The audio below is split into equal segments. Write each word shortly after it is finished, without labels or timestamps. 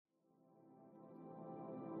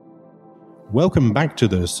Welcome back to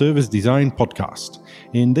the Service Design Podcast.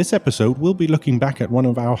 In this episode, we'll be looking back at one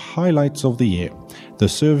of our highlights of the year, the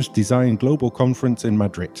Service Design Global Conference in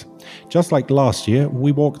Madrid. Just like last year,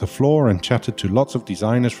 we walked the floor and chatted to lots of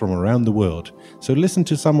designers from around the world, so listen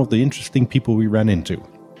to some of the interesting people we ran into.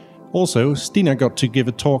 Also, Stina got to give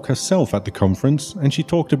a talk herself at the conference, and she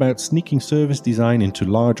talked about sneaking service design into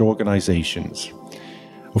large organizations.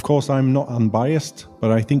 Of course, I'm not unbiased,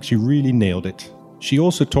 but I think she really nailed it. She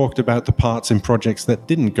also talked about the parts in projects that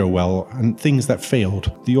didn't go well and things that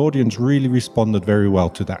failed. The audience really responded very well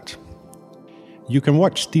to that. You can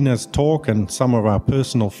watch Stina's talk and some of our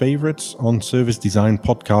personal favorites on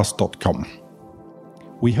servicedesignpodcast.com.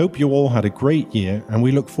 We hope you all had a great year, and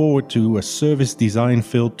we look forward to a service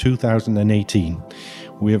design-filled 2018.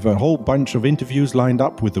 We have a whole bunch of interviews lined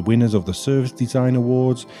up with the winners of the Service Design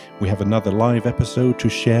Awards. We have another live episode to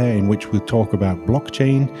share in which we'll talk about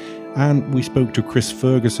blockchain, and we spoke to Chris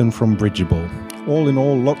Ferguson from Bridgeable. All in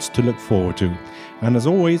all, lots to look forward to. And as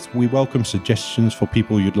always, we welcome suggestions for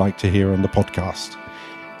people you'd like to hear on the podcast.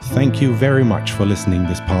 Thank you very much for listening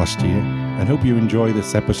this past year, and hope you enjoy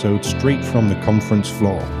this episode straight from the conference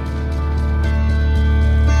floor.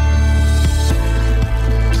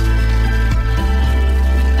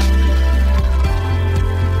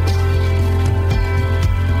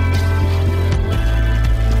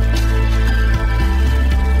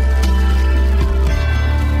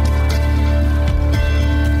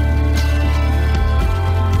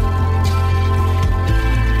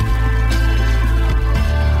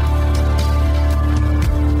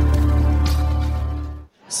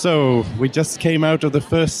 So, we just came out of the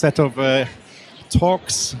first set of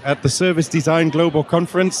talks at the Service Design Global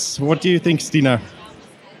Conference. What do you think, Stina?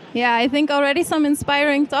 Yeah, I think already some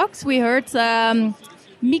inspiring talks. We heard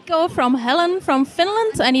Mikko from Helen from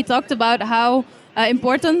Finland, and he talked about how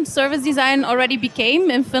important service design already became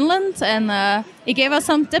in Finland, and he gave us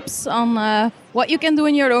some tips on what you can do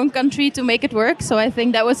in your own country to make it work. So I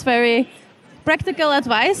think that was very practical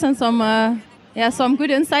advice and some good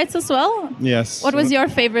insights as well. Yes. What was your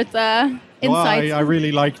favorite insight? Well, I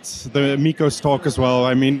really liked the Mikko's talk as well.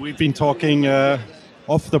 I mean, we've been talking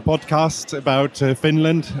off the podcast about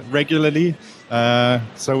Finland regularly.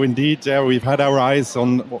 So indeed, we've had our eyes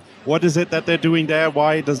on what is it that they're doing there?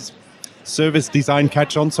 Why does service design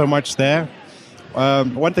catch on so much there?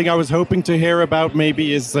 One thing I was hoping to hear about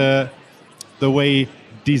maybe is the way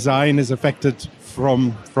design is affected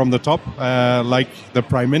from the top, like the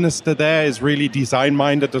Prime Minister there is really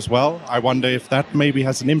design-minded as well. I wonder if that maybe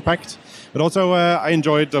has an impact. But also I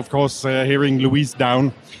enjoyed, of course, hearing Louise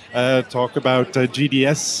Down talk about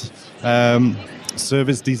GDS,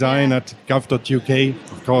 service design at gov.uk.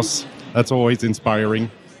 Of course, that's always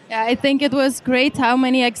inspiring. Yeah, I think it was great how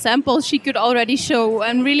many examples she could already show,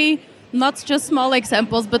 and really not just small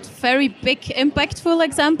examples, but very big, impactful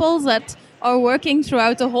examples that are working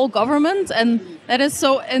throughout the whole government, and that is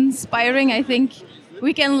so inspiring. I think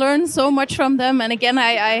we can learn so much from them. And again,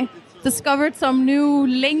 I discovered some new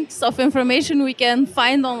links of information we can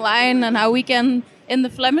find online, and how we can, in the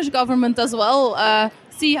Flemish government as well,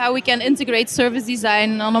 see how we can integrate service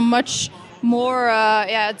design on a much more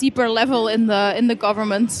deeper level in the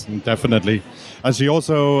government. Definitely. And she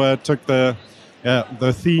also took the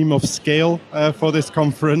theme of scale for this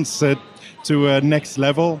conference to a next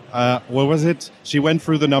level. What was it? She went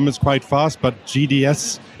through the numbers quite fast, but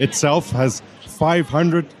GDS itself has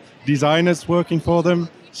 500 designers working for them.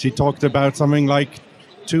 She talked about something like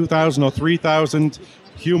 2,000 or 3,000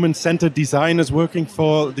 human-centered designers working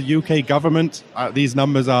for the UK government. These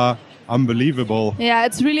numbers are unbelievable. Yeah,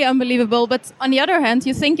 it's really unbelievable. But on the other hand,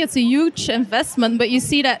 you think it's a huge investment, but you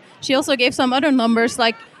see that she also gave some other numbers,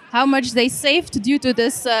 like how much they saved due to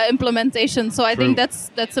this implementation. So I think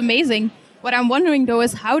that's amazing. What I'm wondering, though,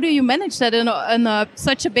 is how do you manage that in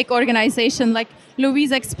such a big organization? Like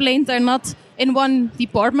Louise explained, they're not in one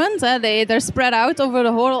department. They're spread out over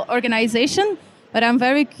the whole organization. But I'm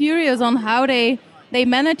very curious on how they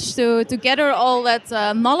manage to gather all that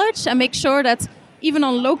knowledge and make sure that even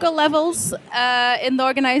on local levels in the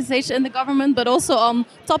organization, in the government, but also on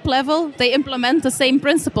top level, they implement the same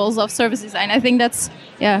principles of service design. I think that's,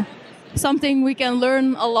 something we can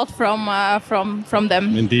learn a lot from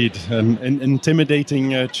them. Indeed, an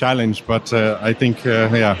intimidating challenge, but I think,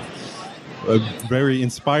 a very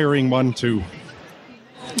inspiring one too.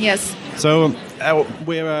 Yes. So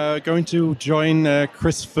we're going to join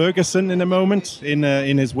Chris Ferguson in a moment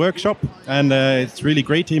in his workshop, and it's really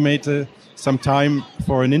great. He made some time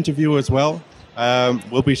for an interview as well.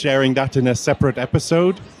 We'll be sharing that in a separate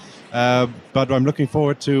episode, but I'm looking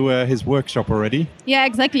forward to his workshop already. Yeah,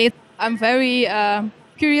 exactly. I'm very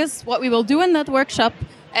curious what we will do in that workshop.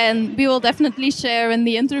 And we will definitely share in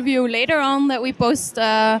the interview later on that we post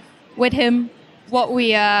with him what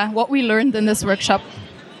we learned in this workshop.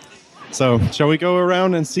 So, shall we go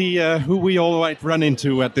around and see who we all might run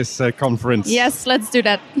into at this conference? Yes, let's do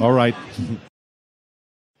that. All right.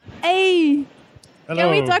 Hey, Hello.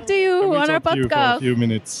 can we talk to you on our talk to you for podcast? a few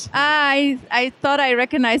minutes. I thought I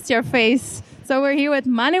recognized your face. So we're here with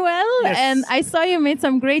Manuel, Yes. and I saw you made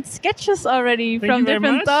some great sketches already Thank from you very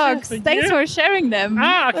different much. talks. Thank Thanks you. for sharing them.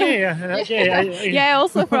 Okay. Yeah,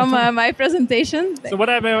 also from my presentation. So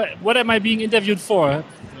what am I being interviewed for?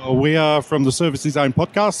 We are from the Service Design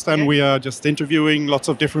Podcast, and we are just interviewing lots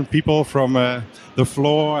of different people from the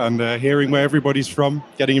floor and hearing where everybody's from,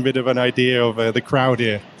 getting a bit of an idea of the crowd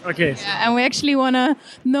here. Okay. Yeah, and we actually want to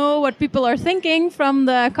know what people are thinking from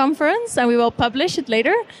the conference, and we will publish it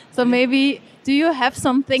later. So maybe, do you have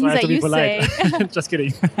some things So I have that to be you polite. say? Just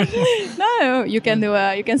kidding. No, you can do.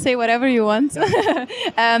 You can say whatever you want.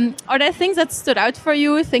 Are there things that stood out for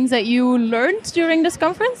you? Things that you learned during this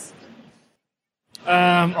conference?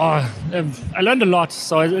 I learned a lot,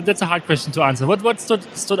 so that's a hard question to answer. What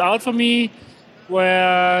stood out for me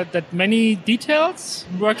were that many details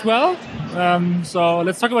worked well. So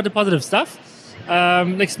let's talk about the positive stuff.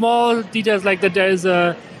 Like small details, like that there is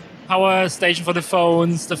a power station for the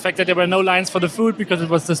phones, the fact that there were no lines for the food because it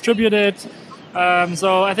was distributed.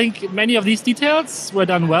 So I think many of these details were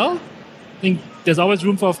done well. I think there's always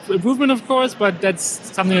room for improvement, of course, but that's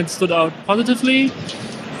something that stood out positively.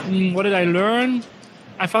 What did I learn?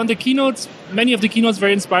 I found many of the keynotes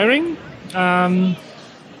very inspiring.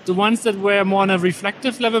 The ones that were more on a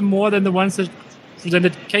reflective level, more than the ones that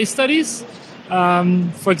presented case studies.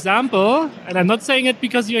 For example, and I'm not saying it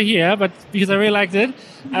because you're here, but because I really liked it,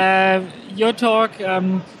 your talk,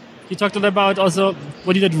 you talked a lot about also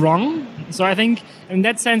what you did wrong. So I think in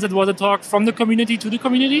that sense, it was a talk from the community to the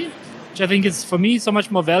community, which I think is, for me, so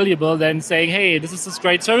much more valuable than saying, hey, this is this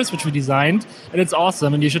great service which we designed, and it's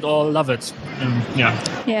awesome, and you should all love it.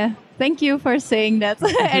 Yeah. Thank you for saying that.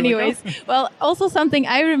 Anyways, well, also something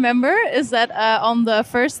I remember is that on the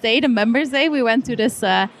first day, the Members Day, we went to this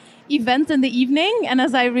event in the evening, and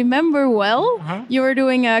as I remember well, you were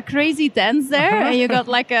doing a crazy dance there, and you got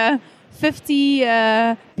like a 50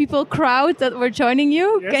 people crowd that were joining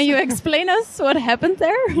you. Yes. Can you explain us what happened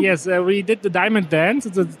there? Yes, we did the diamond dance.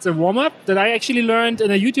 It's a warm-up that I actually learned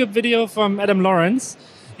in a YouTube video from Adam Lawrence.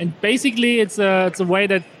 And basically, it's a way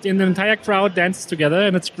that the entire crowd dances together,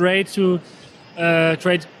 and it's great to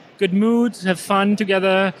create good mood, have fun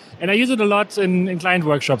together. And I use it a lot in client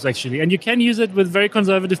workshops, actually. And you can use it with very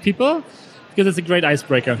conservative people because it's a great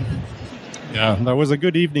icebreaker. Yeah, that was a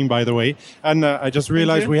good evening, by the way. And I just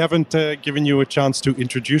realized we haven't given you a chance to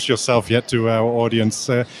introduce yourself yet to our audience.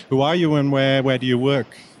 Who are you and where do you work?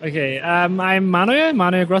 Okay, I'm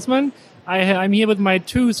Manuel Grossman. I'm here with my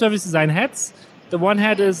two service design hats. The one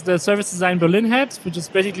hat is the Service Design Berlin hat, which is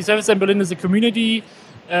basically Service Design Berlin is a community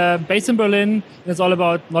based in Berlin. And it's all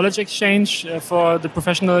about knowledge exchange for the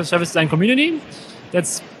professional service design community.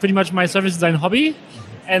 That's pretty much my service design hobby.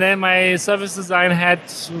 And then my service design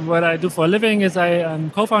hat, what I do for a living is I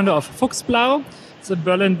am co-founder of Fuchsblau. It's a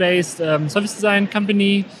Berlin-based service design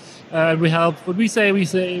company. We help we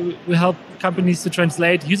help companies to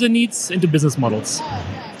translate user needs into business models.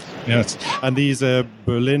 Yes, and these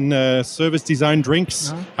Berlin service design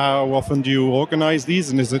drinks, how often do you organize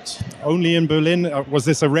these? And is it only in Berlin? Was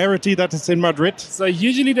this a rarity that it's in Madrid? So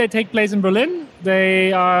usually they take place in Berlin.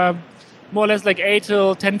 They are more or less like 8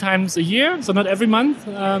 to 10 times a year. So not every month,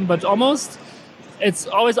 but almost. It's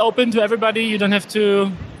always open to everybody. You don't have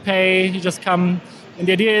to pay. You just come. And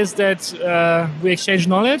the idea is that we exchange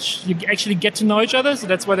knowledge. You actually get to know each other. So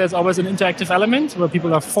that's why there's always an interactive element where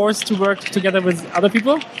people are forced to work together with other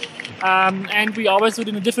people. And we always do it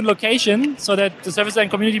in a different location so that the service design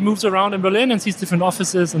community moves around in Berlin and sees different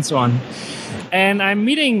offices and so on. And I'm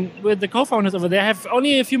meeting with the co-founders over there. I have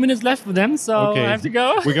only a few minutes left with them, so I have to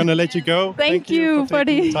go. We're going to let you go. Thank you for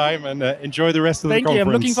taking the time and enjoy the rest of the conference. Thank you.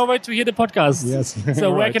 I'm looking forward to hear the podcast. Yes.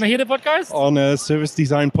 So where can I hear the podcast? On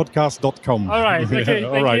servicedesignpodcast.com. All right. Okay.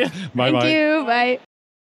 All right. Bye-bye. Thank you. Bye.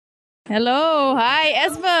 Hello. Hi,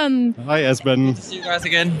 Esben. Hi, Esben. Good to see you guys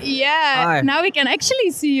again. Yeah. Hi. Now we can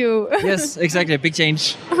actually see you. Yes, exactly. Big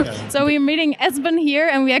change. So we're meeting Esben here,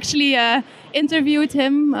 and we actually interviewed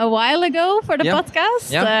him a while ago for the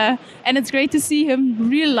podcast. Yeah. And it's great to see him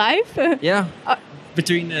real life. Yeah.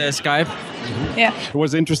 Between Skype. Yeah. It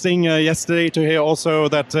was interesting yesterday to hear also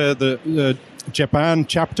that the Japan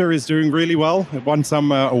chapter is doing really well. It won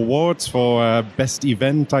some awards for best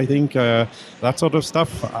event, I think, that sort of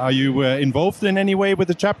stuff. Are you involved in any way with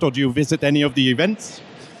the chapter, or do you visit any of the events?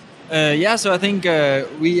 So I think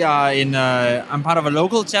we are in. I'm part of a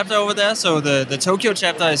local chapter over there. So the Tokyo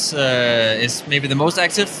chapter is maybe the most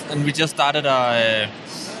active, and we just started our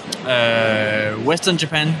Western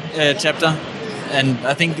Japan chapter, and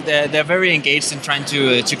I think they're very engaged in trying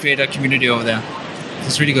to create a community over there.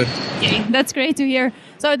 It's really good. Okay, that's great to hear.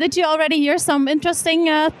 So did you already hear some interesting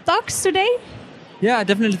talks today? Yeah, I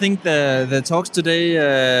definitely think the talks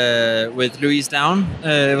today with Louise Down,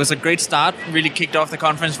 it was a great start, really kicked off the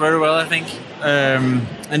conference very well, I think.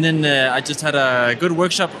 And then I just had a good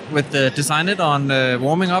workshop with Design It on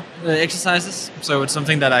warming up exercises. So it's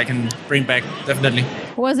something that I can bring back, definitely.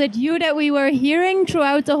 Was it you that we were hearing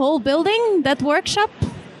throughout the whole building, that workshop?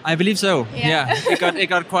 I believe so. Yeah. It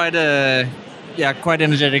got quite quite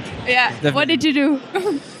energetic. Yeah. Definitely. What did you do?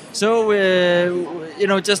 So,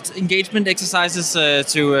 just engagement exercises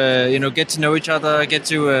to, get to know each other, get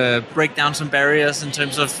to break down some barriers in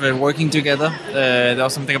terms of working together. There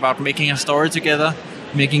was something about making a story together,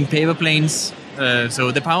 making paper planes.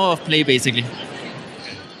 So the power of play, basically.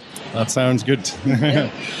 That sounds good.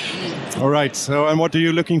 All right. So, and what are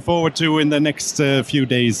you looking forward to in the next few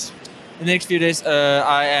days? The next few days,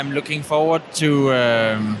 I am looking forward to...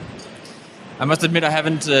 I must admit I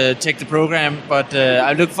haven't checked the program, but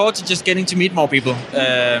I look forward to just getting to meet more people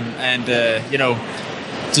and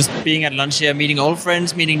just being at lunch here, meeting old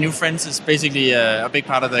friends, meeting new friends is basically a big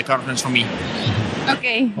part of the conference for me.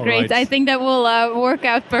 Okay, great. Right. I think that will work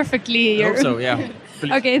out perfectly here. I hope so, yeah.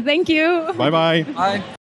 Okay, thank you. Bye-bye. Bye.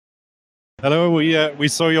 Hello, we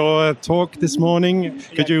saw your talk this morning.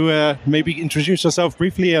 Could you maybe introduce yourself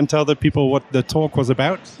briefly and tell the people what the talk was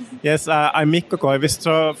about? Yes, I'm Mikko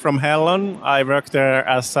Koivisto from Hellon. I work there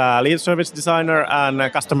as a lead service designer and a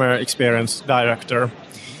customer experience director.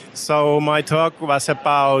 So my talk was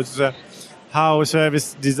about how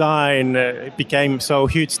service design became so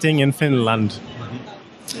huge thing in Finland.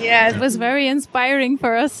 Yeah, it was very inspiring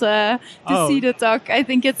for us to see the talk. I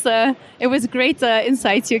think it was great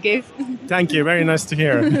insights you gave. Thank you. Very nice to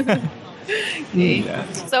hear. Okay. Yeah.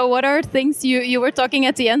 So what are things you were talking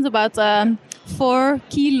at the end about 4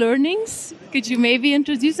 key learnings? Could you maybe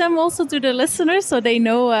introduce them also to the listeners so they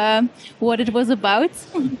know what it was about?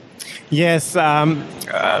 Yes,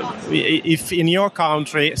 if in your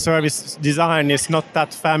country service design is not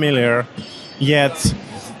that familiar yet,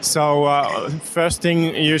 so first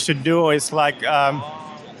thing you should do is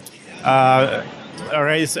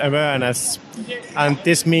raise awareness, and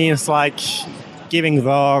this means giving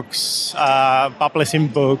talks, publishing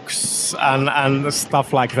books, and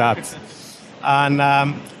stuff like that. And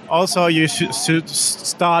also you should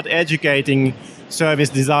start educating service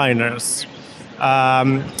designers.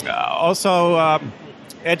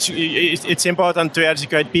 It's important to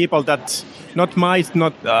educate people that might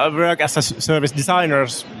not work as service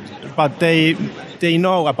designers, but they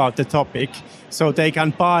know about the topic, so they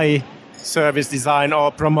can buy service design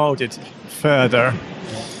or promote it further.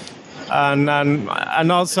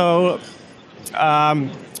 And also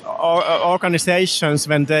organizations,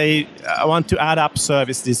 when they want to adapt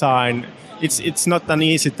service design, it's not an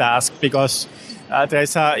easy task because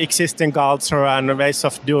there's an existing culture and ways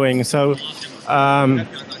of doing so.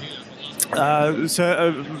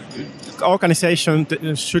 Organization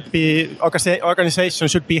should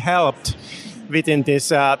be helped within this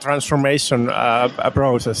transformation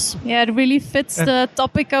process. Yeah, it really fits the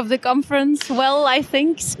topic of the conference well, I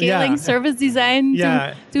think. Scaling service design.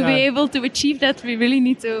 To be able to achieve that, we really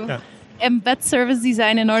need to embed service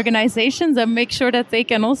design in organizations and make sure that they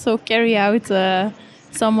can also carry out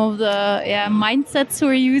some of the mindsets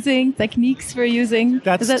we're using, techniques we're using.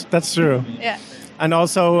 That's true. Yeah. And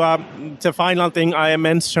also the final thing I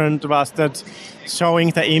mentioned was that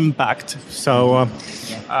showing the impact. So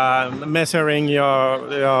measuring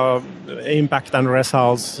your impact and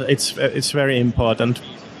results, it's very important.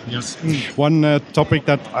 Yes. One topic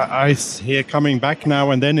that I hear coming back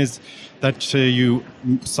now and then is that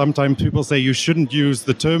sometimes people say you shouldn't use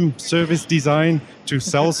the term service design to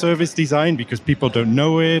sell service design because people don't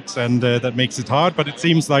know it, and that makes it hard. But it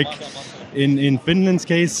seems like in Finland's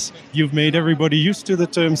case, you've made everybody used to the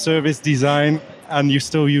term service design, and you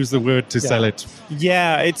still use the word to sell it.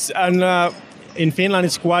 Yeah, in Finland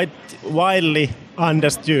it's quite widely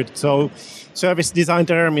understood. So service design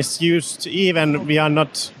term is used even we are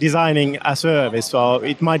not designing a service, so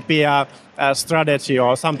it might be a strategy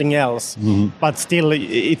or something else, but still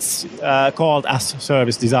it's called as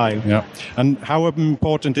service design. Yeah. And how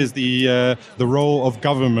important is the role of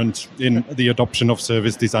government in the adoption of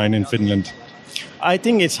service design in Finland? I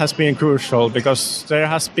think it has been crucial because there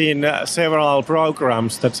has been several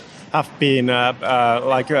programs that have been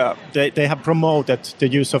they have promoted the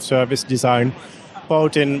use of service design.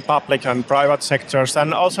 both in public and private sectors,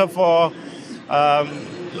 and also for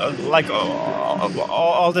like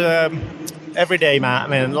all the everyday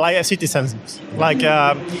like citizens. Like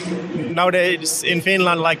nowadays in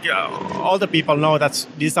Finland, like all the people know that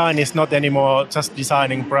design is not anymore just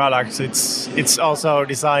designing products. It's also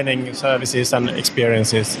designing services and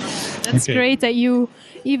experiences. That's great that you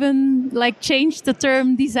even like changed the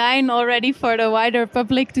term design already for the wider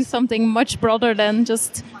public to something much broader than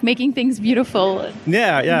just making things beautiful.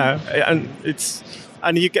 Yeah,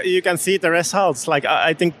 and you can see the results. Like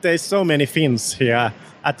I think there's so many Finns here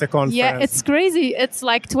at the conference. Yeah, it's crazy. It's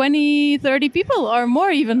like 20, 30 people or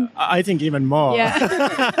more even. I think even more. Yeah.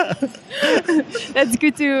 That's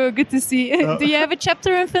good to see. Do you have a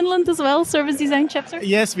chapter in Finland as well, service design chapter?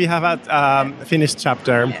 Yes, we have a Finnish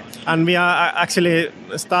chapter. And we are actually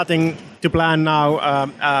starting to plan now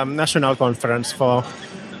a national conference for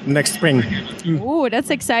next spring. Oh,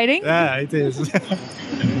 that's exciting. Yeah, it is.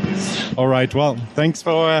 All right. Well, thanks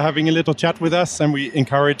for having a little chat with us, and we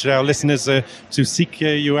encourage our listeners to seek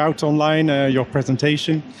you out online, your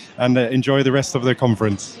presentation, and enjoy the rest of the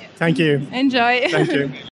conference. Thank you. Enjoy. Thank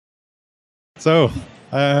you. So,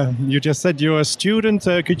 you just said you're a student.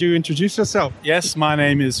 Could you introduce yourself? Yes, my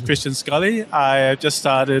name is Christian Scully. I just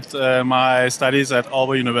started my studies at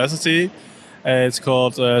Aalborg University. It's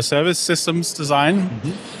called Service Systems Design,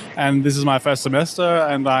 and this is my first semester,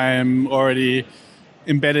 and I'm already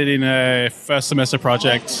embedded in a first semester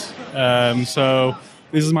project. So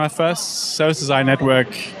this is my first service design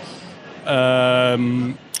network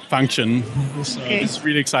function. So it's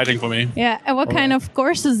really exciting for me. Yeah, and what kind of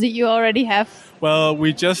courses did you already have? Well,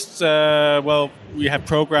 we just, we have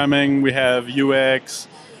programming, we have UX,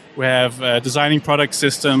 we have designing product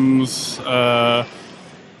systems.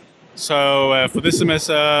 So for this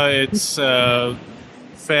semester, it's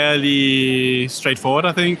fairly straightforward,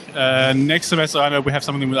 I think. Next semester, I know we have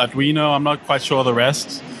something with Arduino. I'm not quite sure the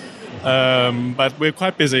rest. But we're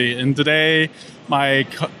quite busy. And today, my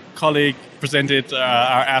colleague presented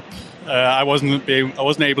our app. I wasn't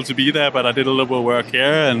able to be there, but I did a little bit of work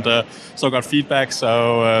here, and so got feedback.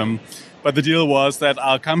 So, but the deal was that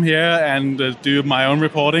I'll come here and do my own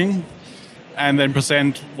reporting, and then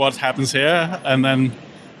present what happens here, and then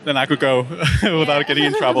I could go without getting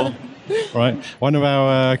in trouble. Right. One of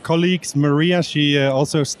our colleagues, Maria, she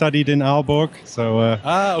also studied in Aalborg, so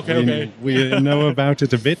okay. we know about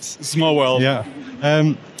it a bit. Small world. Yeah.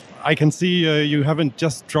 I can see you haven't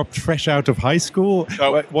just dropped fresh out of high school.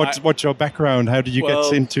 Oh, What's your background? How did you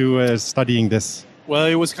get into studying this? Well,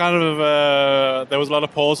 it was kind of there was a lot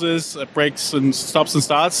of pauses, breaks, and stops and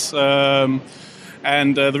starts.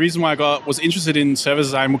 And the reason why I was interested in service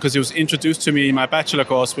design because it was introduced to me in my bachelor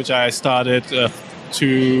course, which I started 2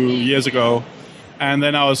 years ago. And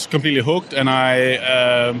then I was completely hooked, and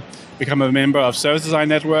I became a member of Service Design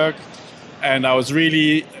Network. And I was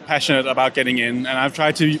really passionate about getting in. And I've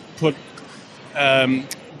tried to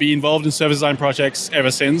be involved in service design projects ever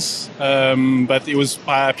since, but it was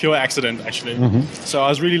by a pure accident, actually. So I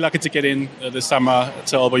was really lucky to get in this summer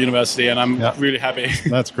to Aalborg University, and I'm really happy.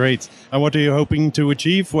 That's great. And what are you hoping to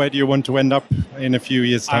achieve? Where do you want to end up in a few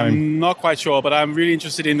years' time? I'm not quite sure, but I'm really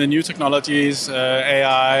interested in the new technologies,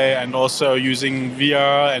 AI, and also using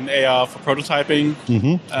VR and AR for prototyping.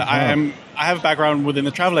 I have a background within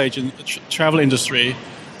the travel industry,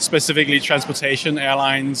 specifically transportation,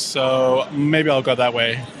 airlines, so maybe I'll go that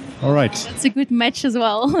way. All right. That's a good match as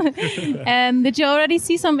well. And did you already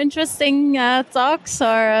see some interesting talks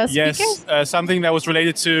or speakers? Yes, something that was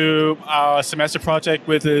related to our semester project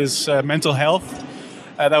with is mental health.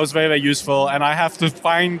 That was very, very useful, and I have to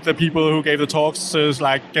find the people who gave the talks to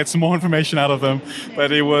get some more information out of them.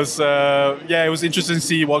 But it was, it was interesting to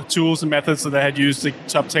see what tools and methods that they had used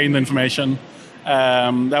to obtain the information.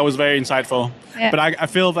 That was very insightful. Yeah. But I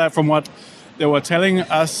feel that from what they were telling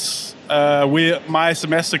us, my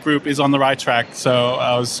semester group is on the right track, so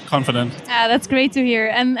I was confident. That's great to hear.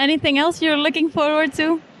 And anything else you're looking forward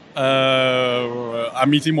to? I'm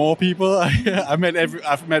meeting more people.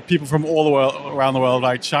 I've met people from all the world, around the world,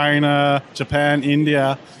 like China, Japan,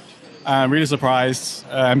 India. I'm really surprised,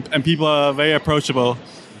 and people are very approachable.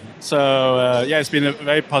 So it's been a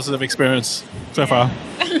very positive experience so far.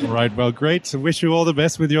 All right, well, great. Wish you all the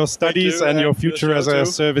best with your studies and your future as a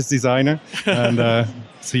service designer. And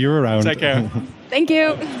see you around. Take care. Thank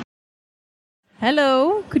you.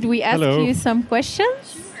 Hello, could we ask you some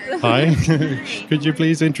questions? Hi, could you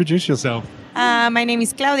please introduce yourself? My name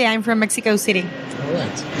is Claudia. I'm from Mexico City. All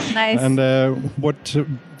right. Nice. And what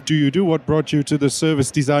do you do? What brought you to the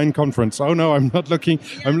Service Design Conference? Oh no, I'm not looking.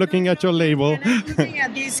 I'm looking at your label. I'm looking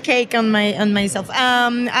at this cake on myself.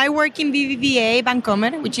 I work in BBVA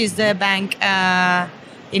Bancomer, which is the bank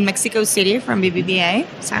in Mexico City from BBVA.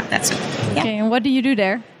 So that's it. Yeah. Okay, and what do you do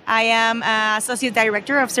there? I am associate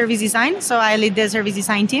director of service design, so I lead the service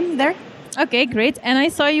design team there. Okay, great. And I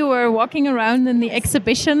saw you were walking around in the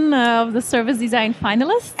exhibition of the service design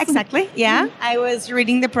finalists. Exactly, yeah. I was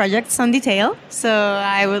reading the projects on detail, so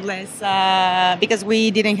I would less because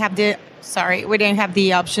we didn't have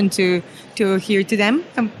the option to hear to them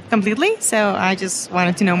completely. So I just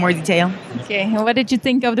wanted to know more detail. Okay, and what did you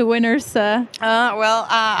think of the winners?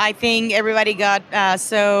 I think everybody got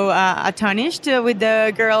so astonished with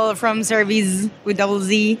the girl from Service with double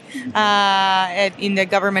Z in the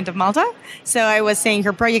government of Malta. So I was saying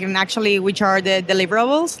her project and actually which are the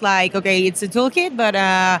deliverables. Like, okay, it's a toolkit, but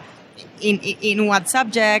in what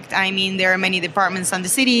subject? I mean, there are many departments on the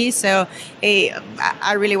city, so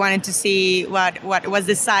I really wanted to see what was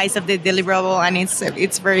the size of the deliverable, and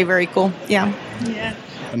it's very, very cool. Yeah. Yeah.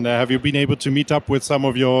 And have you been able to meet up with some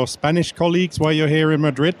of your Spanish colleagues while you're here in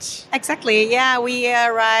Madrid? Exactly. Yeah, we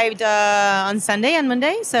arrived on Sunday and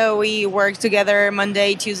Monday, so we worked together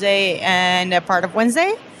Monday, Tuesday, and a part of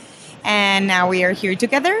Wednesday. And now we are here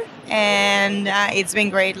together, and it's been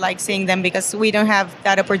great, like seeing them because we don't have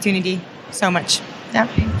that opportunity so much. Yeah.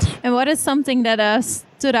 And what is something that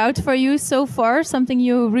stood out for you so far? Something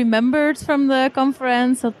you remembered from the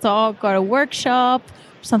conference, a talk or a workshop,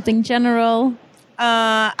 something general?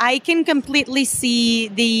 I can completely see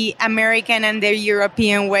the American and the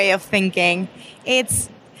European way of thinking.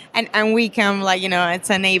 And we come it's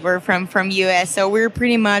a neighbor from US, so we're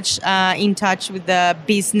pretty much in touch with the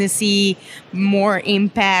businessy, more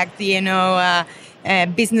impact,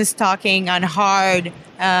 business talking on hard,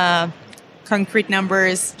 concrete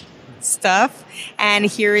numbers stuff. And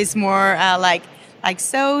here is more like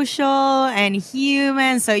social and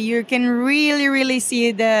human, so you can really, really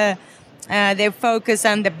see the focus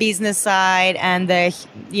on the business side and the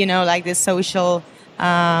the social.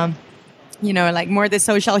 More the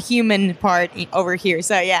social human part over here.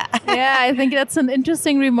 So, yeah. Yeah, I think that's an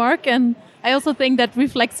interesting remark. And I also think that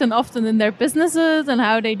reflects often in their businesses and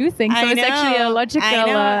how they do things. So it's actually a logical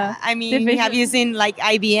division. Have you seen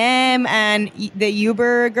IBM and the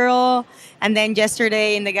Uber girl? And then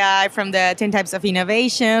yesterday in the guy from the 10 Types of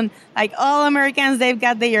Innovation, all Americans,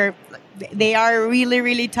 they are really,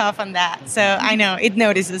 really tough on that. So I know it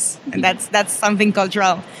notices. And that's something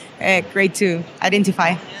cultural, great to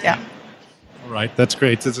identify. Yeah. Right, that's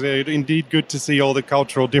great. It's indeed good to see all the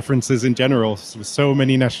cultural differences in general with so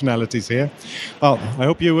many nationalities here. Well, I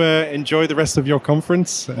hope you enjoy the rest of your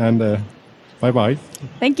conference, and bye-bye.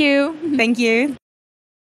 Thank you. Thank you.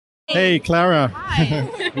 Hey, Clara.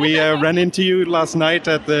 Hi. We ran into you last night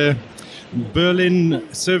at the Berlin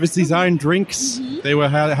Service Design Drinks. Mm-hmm. They were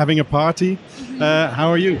having a party. Mm-hmm. How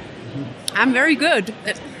are you? I'm very good.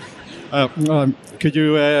 Could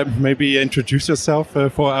you maybe introduce yourself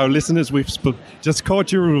for our listeners? We've just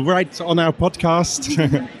caught you right on our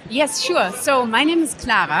podcast. Yes, sure. So my name is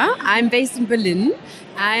Clara. I'm based in Berlin.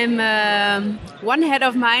 One head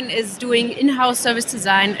of mine is doing in-house service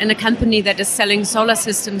design in a company that is selling solar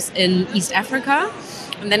systems in East Africa.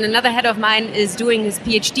 And then another head of mine is doing his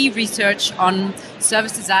PhD research on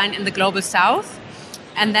service design in the Global South.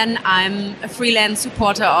 And then I'm a freelance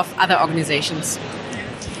supporter of other organizations.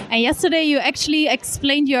 And yesterday you actually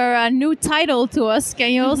explained your new title to us.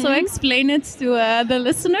 Can you also explain it to the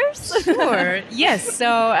listeners? Sure, yes. So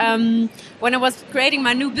when I was creating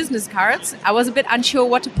my new business cards, I was a bit unsure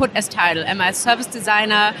what to put as title. Am I a service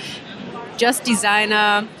designer, just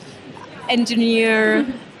designer, engineer,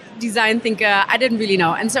 design thinker? I didn't really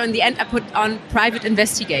know. And so in the end, I put on private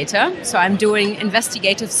investigator. So I'm doing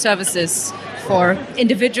investigative services for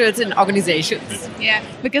individuals and organizations. Yeah,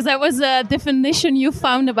 because that was a definition you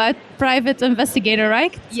found about private investigator,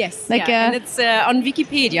 right? Yes, and it's on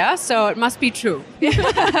Wikipedia, so it must be true.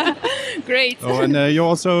 Great. Oh, and you're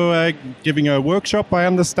also giving a workshop, I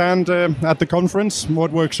understand, at the conference.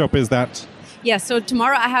 What workshop is that? Yeah, so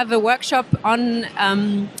tomorrow I have a workshop on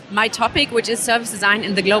my topic, which is service design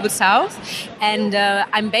in the Global South. And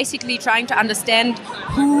I'm basically trying to understand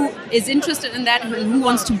who is interested in that and who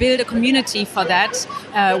wants to build a community for that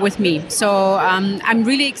with me. So I'm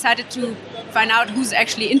really excited to find out who's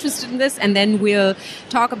actually interested in this. And then we'll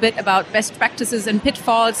talk a bit about best practices and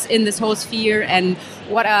pitfalls in this whole sphere and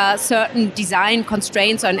what are certain design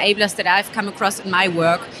constraints or enablers that I've come across in my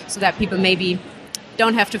work so that people maybe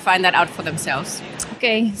don't have to find that out for themselves.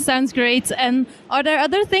 Okay, sounds great. And are there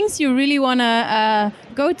other things you really want to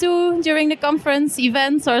go to during the conference,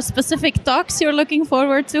 events or specific talks you're looking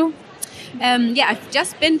forward to? I've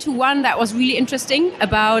just been to one that was really interesting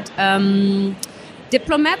about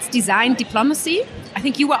diplomats, design diplomacy. I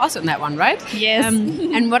think you were also in that one, right? Yes.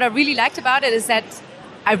 And what I really liked about it is that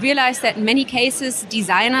I realized that in many cases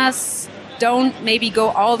designers don't maybe go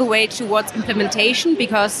all the way towards implementation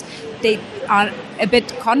because they are a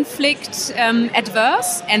bit conflict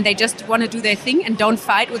adverse and they just want to do their thing and don't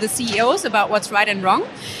fight with the CEOs about what's right and wrong.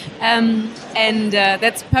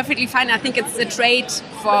 That's perfectly fine. I think it's a trait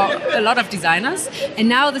for a lot of designers. And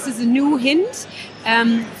now this is a new hint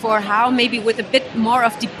for how maybe with a bit more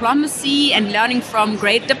of diplomacy and learning from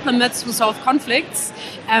great diplomats who solve conflicts,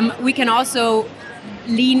 we can also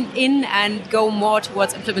lean in and go more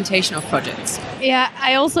towards implementation of projects. Yeah,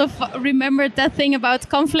 I also remembered that thing about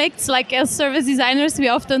conflicts. Like as service designers, we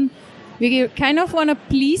kind of want to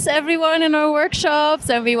please everyone in our workshops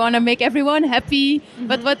and we want to make everyone happy. Mm-hmm.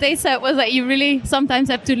 But what they said was that you really sometimes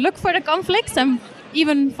have to look for the conflicts and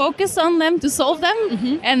even focus on them to solve them.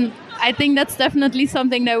 Mm-hmm. And I think that's definitely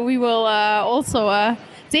something that we will also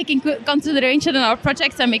take in consideration in our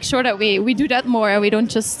projects and make sure that we do that more and we don't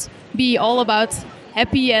just be all about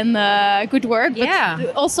happy and good work,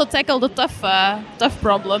 but also tackle the tough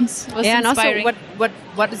problems. And also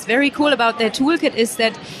what is very cool about their toolkit is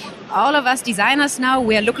that all of us designers now,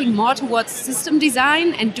 we are looking more towards system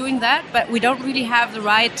design and doing that, but we don't really have the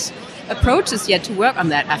right approaches yet to work on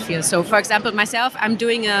that, I feel. So, for example, myself, I'm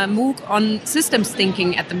doing a MOOC on systems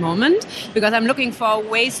thinking at the moment because I'm looking for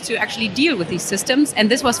ways to actually deal with these systems. And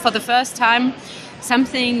this was for the first time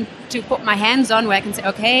something to put my hands on where I can say,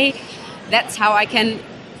 okay, that's how I can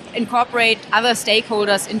incorporate other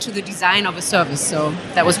stakeholders into the design of a service. So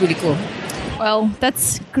that was really cool. Well,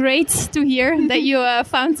 that's great to hear that you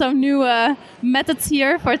found some new methods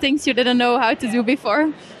here for things you didn't know how to do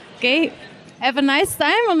before. Okay, have a nice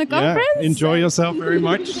time on the conference. Yeah, enjoy yourself very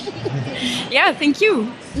much. Yeah, thank you.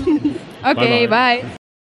 Okay, bye.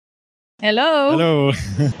 Hello. Hello.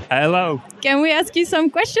 Hello. Can we ask you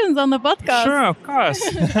some questions on the podcast? Sure, of course.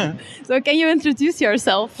 So can you introduce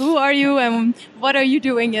yourself? Who are you and what are you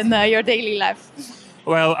doing in your daily life?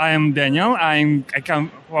 Well, I am Daniel. I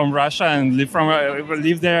come from Russia and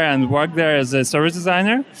live there and work there as a service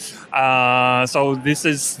designer. So this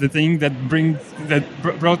is the thing that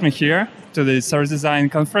brought me here to the service design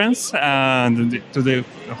conference and to the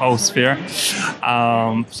whole sphere.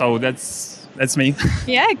 So that's me.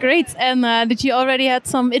 Yeah, great. And did you already had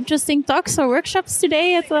some interesting talks or workshops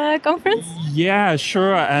today at the conference? Yeah,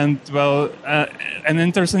 sure. And an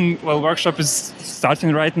interesting workshop is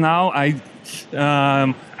starting right now. I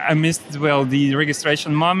missed the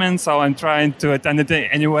registration moment, so I'm trying to attend it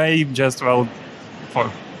anyway. Just for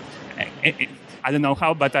I don't know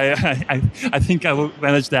how, but I think I will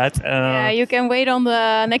manage that. Yeah, you can wait on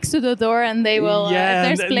the next to the door, and they will.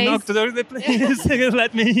 There's place. Knock to the place.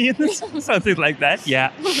 Let me in. Something like that. Yeah,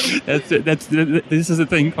 this is the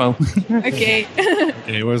thing. Well, okay.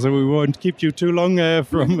 Okay, well, so we won't keep you too long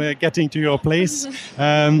from getting to your place.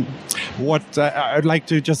 I'd like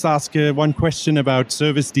to just ask one question about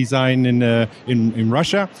service design in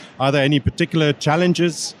Russia. Are there any particular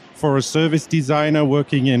challenges for a service designer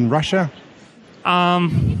working in Russia?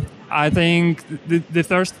 I think the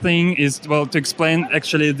first thing is to explain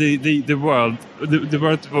actually the word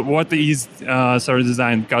what is service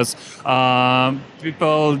design, because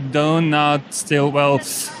people do not still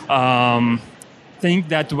think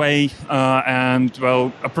that way and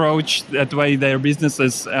approach that way their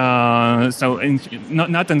businesses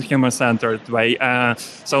not in human-centered way.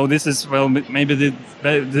 So this is maybe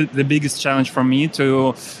the biggest challenge for me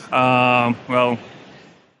to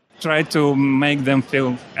try to make them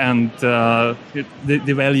feel and the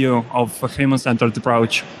value of a human-centered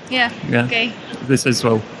approach. Yeah. Okay. This is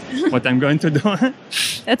what I'm going to do.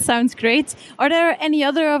 That sounds great. Are there any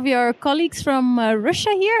other of your colleagues from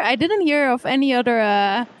Russia here? I didn't hear of any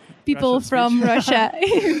other people from Russia.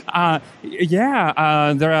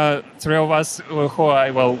 There are three of us who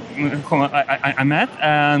I met,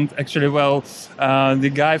 and actually,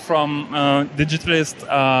 the guy from Digitalist.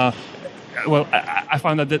 I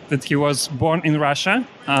found out that he was born in Russia,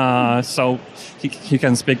 so he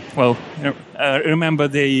can speak remember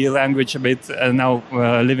the language a bit. Now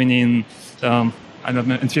living in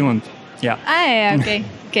in Finland. Yeah.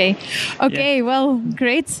 Okay. Yeah. Well,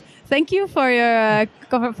 great. Thank you for your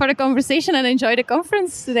for the conversation and enjoy the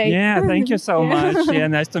conference today. Yeah, thank you so much. Yeah,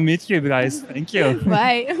 nice to meet you guys. Thank you.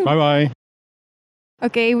 Bye. Bye.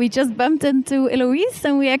 Okay, we just bumped into Eloise,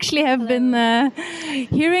 and we actually have been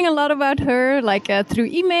hearing a lot about her, like through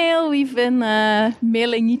email. We've been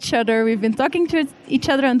mailing each other. We've been talking to each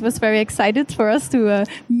other, and was very excited for us to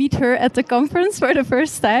meet her at the conference for the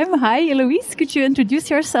first time. Hi, Eloise. Could you introduce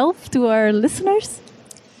yourself to our listeners?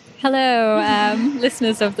 Hello,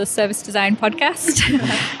 listeners of the Service Design Podcast.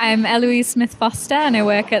 I'm Eloise Smith-Foster, and I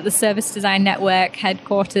work at the Service Design Network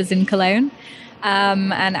headquarters in Cologne.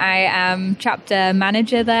 And I am chapter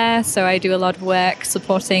manager there, so I do a lot of work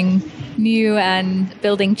supporting new and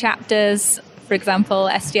building chapters. For example,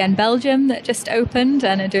 SDN Belgium that just opened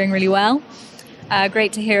and are doing really well.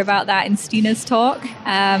 Great to hear about that in Stina's talk.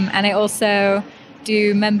 And I also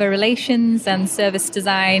do member relations and service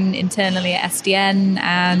design internally at SDN,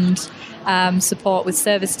 and support with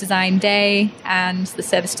Service Design Day and the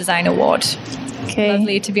Service Design Award. Okay.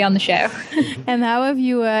 Lovely to be on the show. And how have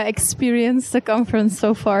you experienced the conference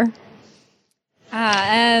so far?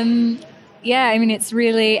 Yeah, I mean, it's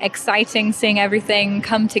really exciting seeing everything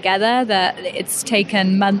come together, that it's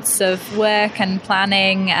taken months of work and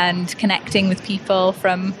planning and connecting with people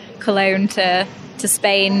from Cologne to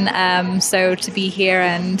Spain. So to be here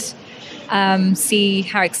and see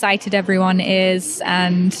how excited everyone is,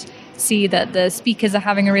 and see that the speakers are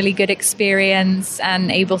having a really good experience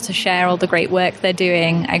and able to share all the great work they're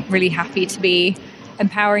doing. I'm really happy to be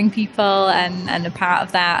empowering people and a part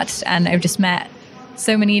of that. And I've just met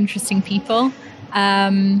so many interesting people.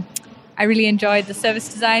 I really enjoyed the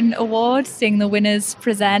Service Design Award, seeing the winners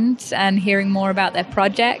present and hearing more about their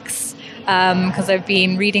projects, because I've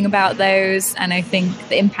been reading about those, and I think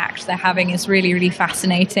the impact they're having is really, really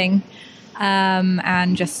fascinating.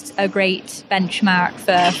 And just a great benchmark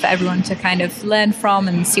for everyone to kind of learn from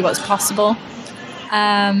and see what's possible.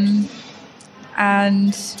 And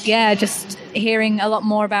yeah, just hearing a lot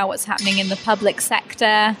more about what's happening in the public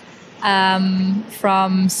sector,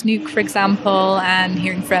 from Snook, for example, and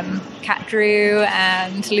hearing from Kat Drew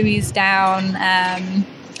and Louise Down. Yeah,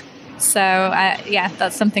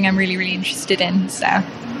 that's something I'm really, really interested in. So,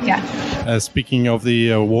 yeah. Speaking of the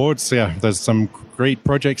awards, there's some great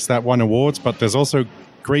projects that won awards, but there's also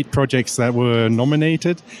great projects that were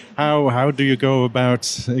nominated. How do you go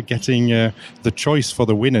about getting the choice for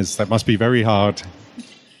the winners? That must be very hard.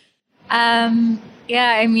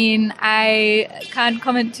 Yeah, I mean, I can't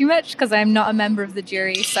comment too much because I'm not a member of the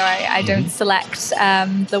jury, so I don't select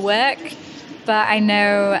the work. But I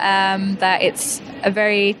know that it's a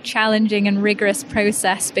very challenging and rigorous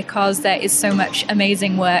process, because there is so much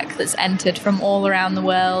amazing work that's entered from all around the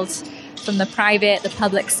world, from the private, the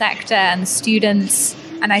public sector, and students.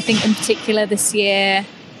 And I think in particular this year,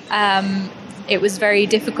 it was very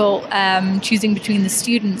difficult choosing between the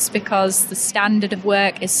students, because the standard of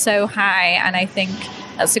work is so high. And I think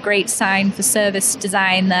that's a great sign for service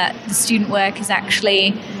design, that the student work is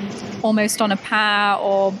actually almost on a par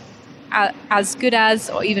or as good as,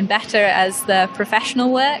 or even better as, the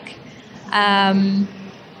professional work.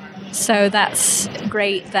 So that's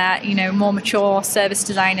great that, more mature service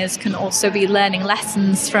designers can also be learning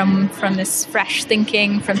lessons from this fresh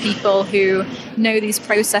thinking from people who know these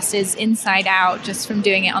processes inside out, just from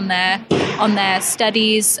doing it on their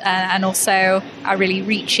studies, and also are really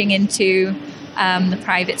reaching into the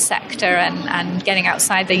private sector and getting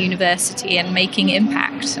outside the university and making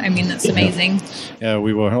impact. I mean, that's amazing. Yeah,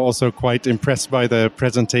 we were also quite impressed by the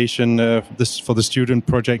presentation for the student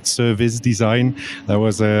project Service Design. That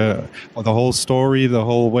was the whole story, the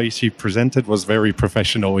whole way she presented was very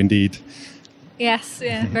professional indeed. Yes,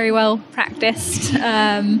 yeah, very well practiced.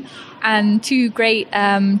 And two great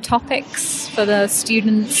topics for the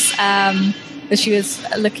students. She was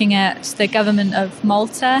looking at the government of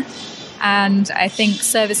Malta, and I think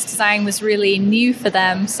service design was really new for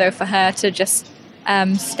them. So for her to just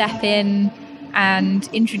step in and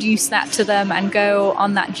introduce that to them and go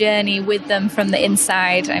on that journey with them from the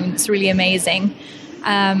inside, I mean, it's really amazing.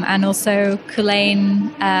 And also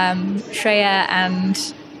Kulain, Shreya and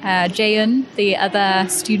Jayun, the other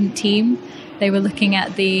student team, they were looking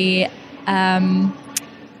at the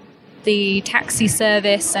taxi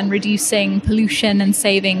service and reducing pollution and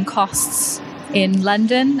saving costs in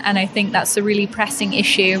London. And I think that's a really pressing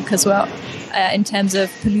issue, because in terms of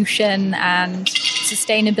pollution and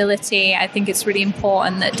sustainability, I think it's really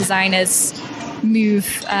important that designers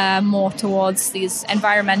move more towards these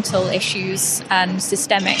environmental issues and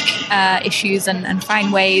systemic issues and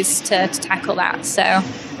find ways to tackle that. So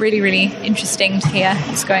really, really interesting to hear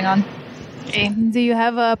what's going on. Okay. Do you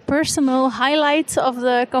have a personal highlight of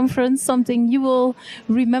the conference, something you will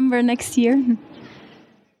remember next year?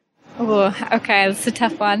 Oh, okay, that's a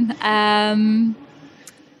tough one.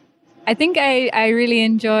 I think I really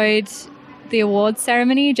enjoyed the awards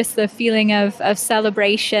ceremony, just the feeling of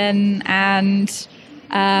celebration and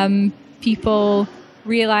people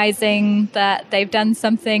realizing that they've done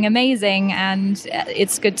something amazing, and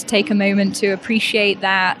it's good to take a moment to appreciate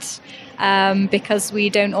that, because we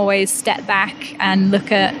don't always step back and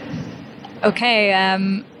look at, okay,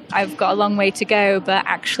 I've got a long way to go, but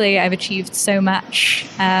actually I've achieved so much.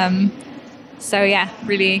 So yeah,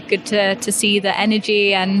 really good to see the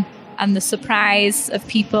energy and the surprise of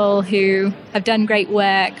people who have done great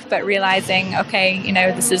work, but realizing, okay,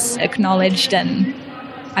 this is acknowledged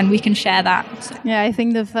and we can share that. So. Yeah, I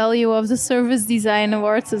think the value of the Service Design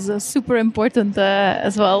Awards is super important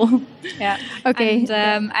as well. Yeah. Okay.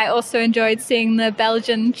 And I also enjoyed seeing the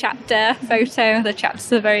Belgian chapter photo. The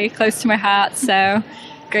chapters are very close to my heart, so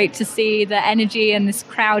great to see the energy in this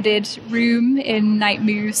crowded room in Night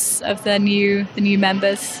Moves of the new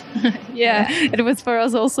members. Yeah, it was for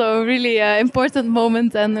us also a really important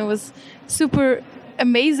moment, and it was super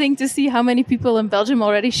amazing to see how many people in Belgium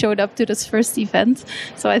already showed up to this first event.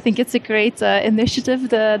 So I think it's a great initiative,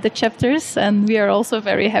 the chapters, and we are also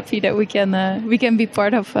very happy that we can be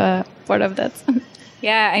part of that.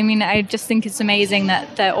 Yeah, I mean, I just think it's amazing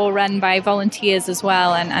that they're all run by volunteers as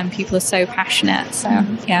well, and people are so passionate. So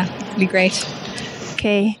yeah, really great.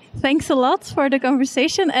 Okay, thanks a lot for the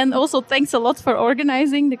conversation, and also thanks a lot for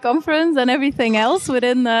organizing the conference and everything else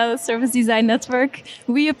within the Service Design Network.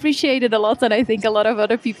 We appreciate it a lot, and I think a lot of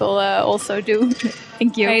other people also do.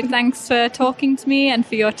 Thank you. Great, thanks for talking to me and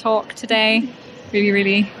for your talk today. Really,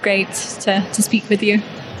 really great to speak with you.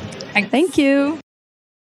 Thanks. Thank you.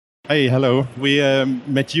 Hey, hello. We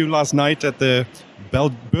met you last night at the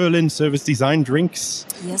Berlin Service Design Drinks.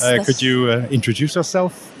 Yes. Could you introduce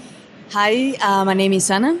yourself? Hi, my name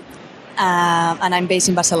is Anna, and I'm based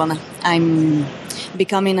in Barcelona. I'm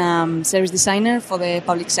becoming a service designer for the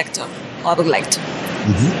public sector, or I would like to.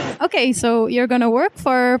 Mm-hmm. Okay, so you're going to work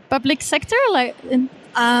for public sector?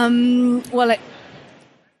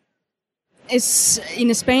 It's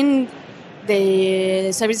in Spain,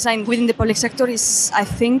 the service design within the public sector is, I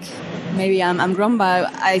think, maybe I'm wrong,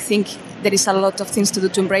 but I think there is a lot of things to do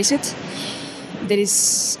to embrace it. There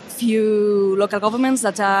is few local governments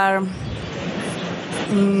that are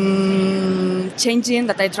changing,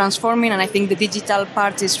 that are transforming, and I think the digital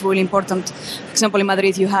part is really important. For example, in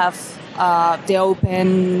Madrid you have the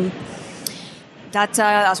open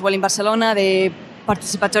data, as well in Barcelona, the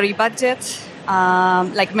participatory budget,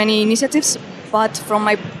 like many initiatives. But from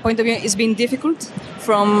my point of view, it's been difficult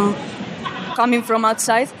from coming from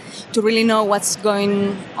outside to really know what's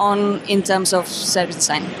going on in terms of service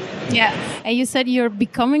design. Yeah, and you said you're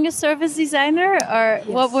becoming a service designer, or yes.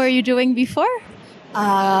 What were you doing before?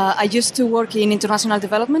 I used to work in international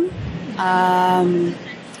development.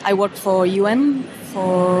 I worked for UN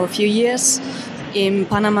for a few years in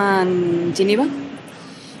Panama and Geneva.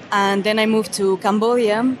 And then I moved to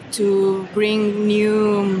Cambodia to bring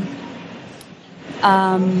new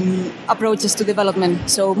approaches to development.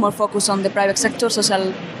 So more focus on the private sector,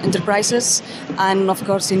 social enterprises, and of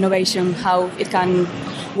course innovation, how it can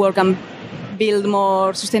work and build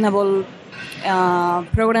more sustainable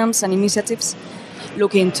programs and initiatives,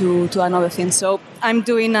 looking to another thing. So I'm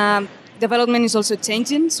doing development is also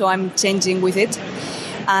changing, so I'm changing with it.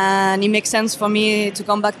 And it makes sense for me to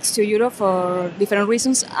come back to Europe for different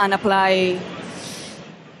reasons and apply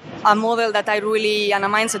a model that I really, and a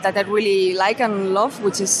mindset that I really like and love,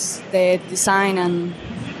 which is the design and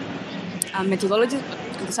methodology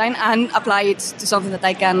of design, and apply it to something that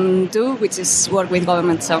I can do, which is work with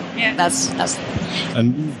government. So yeah. that's.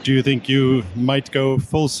 And do you think you might go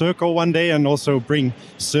full circle one day and also bring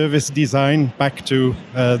service design back to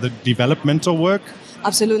the developmental work?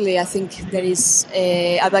 Absolutely. I think there is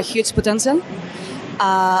a huge potential,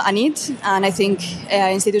 a need, and I think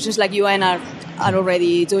institutions like UN are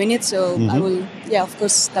already doing it. So I will, of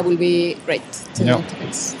course, that will be great.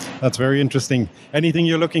 That's very interesting. Anything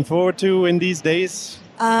you're looking forward to in these days?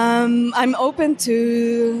 I'm open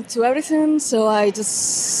to everything. So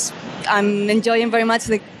I'm enjoying very much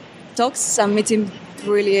the talks. I'm meeting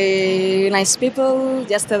really nice people.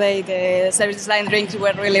 Yesterday, the service design drinks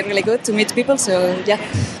were really, really good to meet people. So yeah,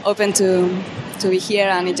 open to be here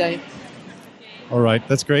and enjoy it. All right,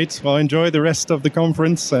 that's great. Well, enjoy the rest of the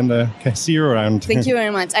conference and see you around. Thank you very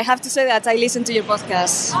much. I have to say that I listen to your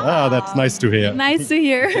podcast. That's nice to hear. Nice to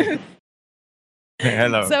hear.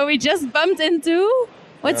 Hello. So we just bumped into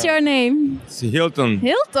What's your name? It's Hilton.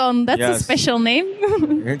 Hilton. That's Yes. a special name.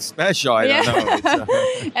 It's special. I don't know.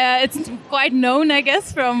 It's quite known, I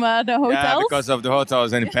guess, from the hotels. Yeah, because of the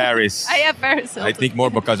hotels in Paris. Yeah, Paris. I think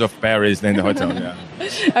more because of Paris than the hotel. Yeah.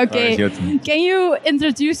 Okay. Paris Hilton. Can you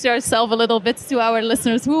introduce yourself a little bit to our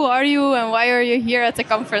listeners? Who are you and why are you here at the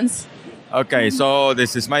conference? Okay, so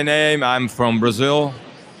this is my name. I'm from Brazil.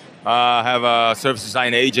 I have a service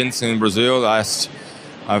design agency in Brazil.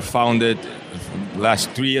 I founded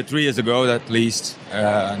last 3 years ago at least.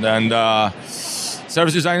 And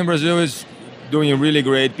service design in Brazil is doing really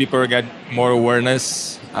great. People get more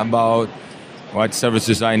awareness about what service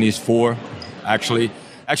design is for. Actually,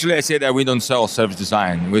 I say that we don't sell service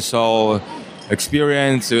design. We sell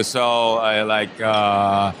experience. We sell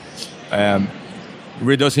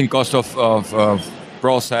reducing cost of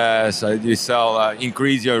process. You sell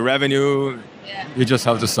increase your revenue. Yeah. You just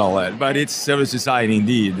have to sell it. But it's service design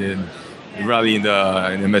indeed, and really in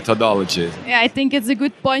the methodology. Yeah, I think it's a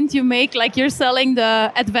good point you make. Like you're selling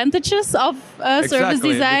the advantages of service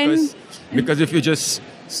design. Because if you just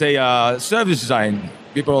say service design,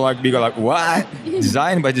 people be like, what?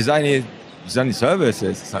 Design? But design is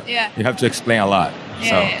services. So you have to explain a lot.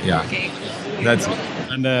 Okay. That's it.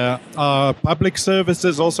 And are public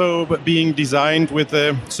services also being designed with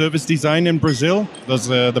service design in Brazil? Does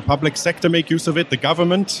the public sector make use of it, the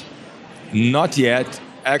government? Not yet.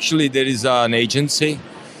 Actually, there is an agency,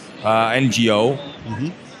 NGO,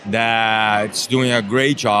 that's doing a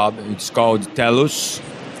great job. It's called TELUS.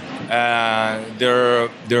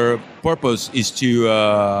 Their purpose is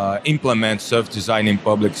to implement service design in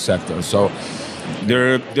public sector. So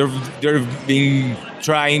they're being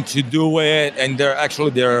trying to do it, and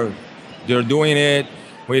they're doing it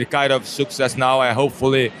with kind of success now. And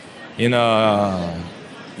hopefully, in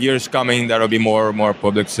years coming, there will be more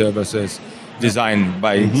public services designed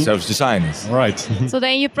by service designers. Right. So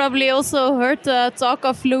then you probably also heard the talk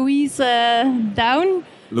of Louise Down.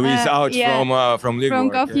 Louise from Legal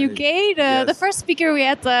from Gov UK. The first speaker we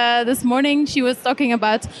had this morning, she was talking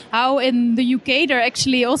about how in the UK they're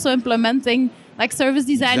actually also implementing like service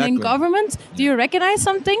design in government. Do you recognize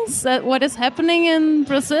some things what is happening in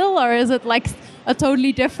Brazil, or is it like a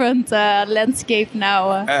totally different landscape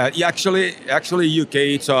now? Actually, UK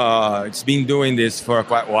it's been doing this for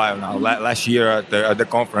quite a while now. Last year at the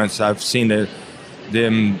conference, I've seen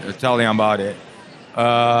them telling about it.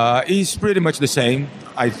 It's pretty much the same,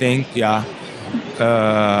 I think. Yeah,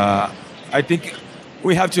 I think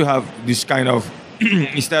we have to have this kind of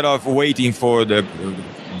instead of waiting for the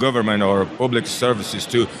government or public services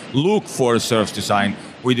to look for service design,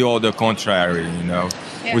 we do all the contrary.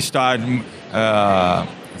 We start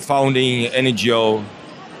founding NGO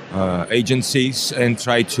agencies and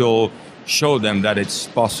try to show them that it's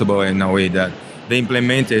possible in a way that they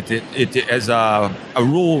implement it as a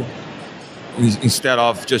rule instead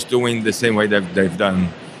of just doing the same way that they've done.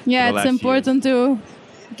 Yeah, it's important to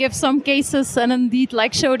give some cases and indeed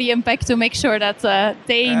like show the impact to make sure that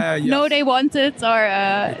they know they want it or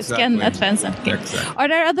it can advance them. Okay. Exactly. Are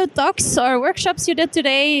there other talks or workshops you did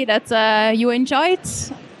today that you enjoyed?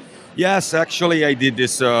 Yes, actually I did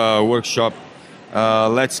this workshop,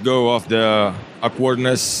 Let's Go of the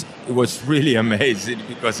Awkwardness. It was really amazing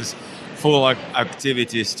because it's full of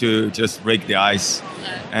activities to just break the ice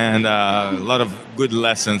and a lot of good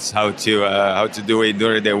lessons how to do it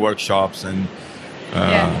during the workshops and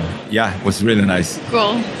it was really nice.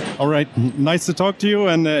 Cool. All right, nice to talk to you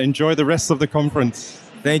and enjoy the rest of the conference.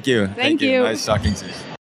 Thank you. Thank you. Nice talking to you.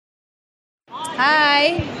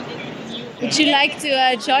 Hi. Would you like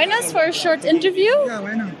to join us for a short interview? Yeah,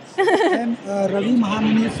 why not? I'm Ravi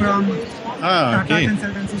Mahamuni from Tata okay.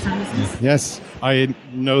 Consultancy Services. Yes, I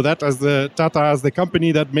know that as the Tata as the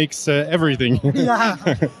company that makes everything. Yeah.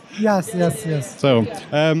 Yes. So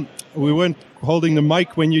we weren't holding the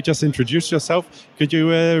mic when you just introduced yourself. Could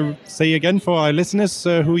you say again for our listeners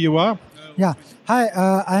who you are? Yeah. Hi,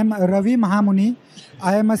 I'm Ravi Mahamuni.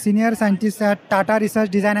 I am a senior scientist at Tata Research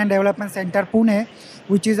Design and Development Center, Pune,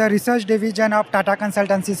 which is a research division of Tata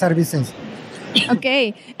Consultancy Services.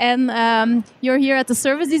 Okay, and you're here at the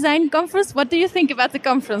Service Design Conference. What do you think about the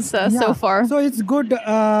conference so far? So it's good.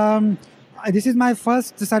 This is my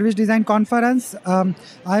first service design conference.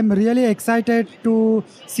 I'm really excited to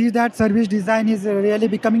see that service design is really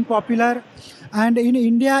becoming popular. And in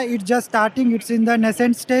India, it's just starting. It's in the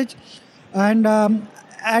nascent stage. And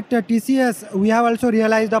at TCS, we have also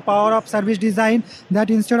realized the power of service design,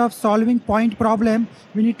 that instead of solving point problem,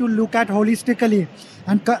 we need to look at holistically.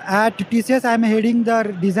 And at TCS, I'm heading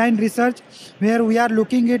the design research, where we are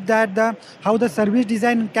looking at how the service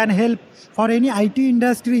design can help for any IT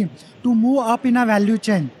industry to move up in a value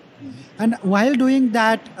chain. And while doing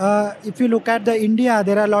that, if you look at the India,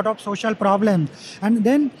 there are a lot of social problems. And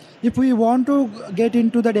then if we want to get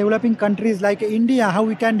into the developing countries like India, how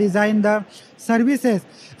we can design the services.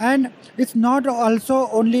 And it's not also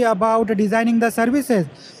only about designing the services,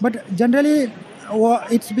 but generally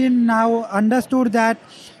it's been now understood that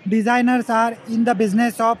designers are in the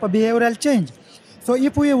business of behavioral change. So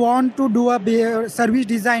if we want to do a service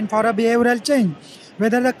design for a behavioral change,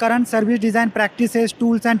 whether the current service design practices,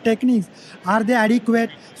 tools and techniques, are they adequate?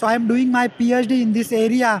 So I am doing my PhD in this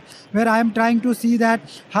area where I am trying to see that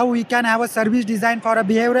how we can have a service design for a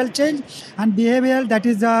behavioral change and behavioral that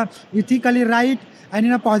is ethically right and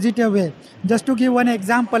in a positive way. Just to give one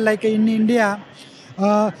example, like in India,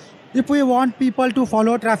 if we want people to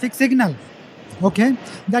follow traffic signal, okay,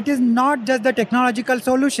 that is not just the technological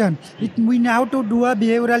solution. We have to do a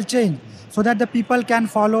behavioral change so that the people can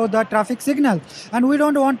follow the traffic signal. And we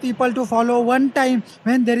don't want people to follow one time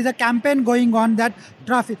when there is a campaign going on that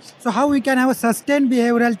traffic. So how we can have a sustained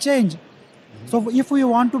behavioral change? So if we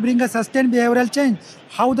want to bring a sustained behavioral change,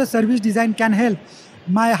 how the service design can help?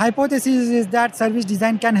 My hypothesis is that service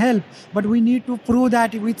design can help, but we need to prove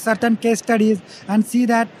that with certain case studies and see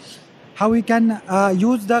that how we can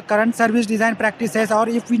use the current service design practices, or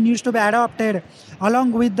if we need to be adopted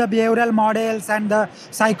along with the behavioral models and the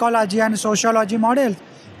psychology and sociology models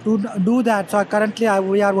to do that. So currently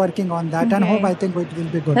we are working on that, and I think it will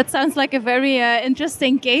be good. That sounds like a very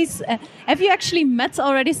interesting case. Have you actually met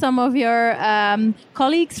already some of your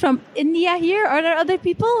colleagues from India here? Are there other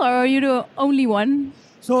people, or are you the only one?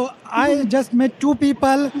 So I just met 2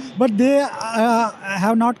 people, but they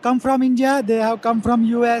have not come from India. They have come from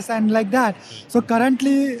US and like that. So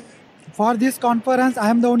currently for this conference,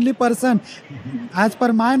 I am the only person, as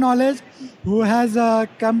per my knowledge, who has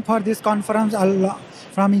come for this conference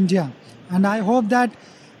from India. And I hope that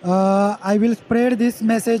I will spread this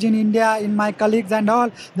message in India, in my colleagues and all,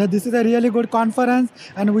 that this is a really good conference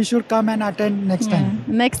and we should come and attend next time.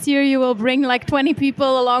 Next year you will bring like 20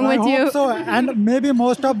 people along with you. I hope so, and maybe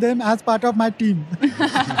most of them as part of my team.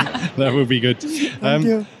 That would be good. Thank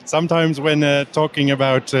you. Sometimes when talking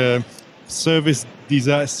about services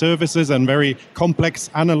and very complex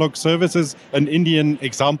analog services, an Indian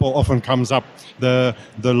example often comes up. The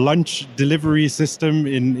lunch delivery system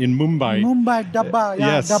in Mumbai. Mumbai, Dabba,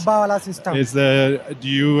 yes. Dabba wala system.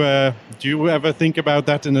 Do you ever think about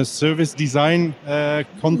that in a service design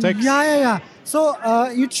context? Yeah. So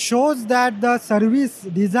it shows that the service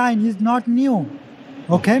design is not new.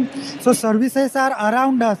 Okay, so services are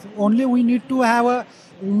around us. Only we need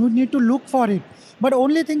to look for it. But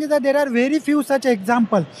only thing is that there are very few such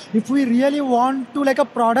examples. If we really want to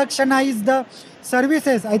productionize the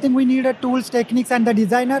services, I think we need a tools, techniques and the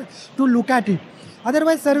designer to look at it.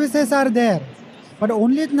 Otherwise, services are there. But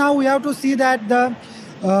only now we have to see that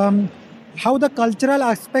how the cultural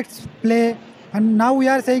aspects play. And now we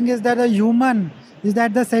are saying is that the human is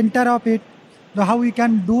at the center of it. How we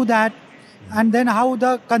can do that. And then how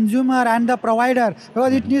the consumer and the provider,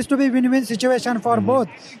 because it needs to be win-win situation for both.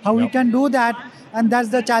 How we can do that. And that's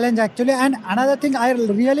the challenge actually. And another thing I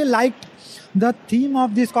really liked, the theme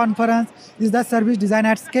of this conference is the service design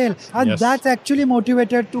at scale. And that's actually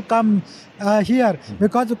motivated to come here.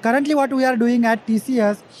 Because currently what we are doing at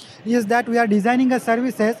TCS is that we are designing a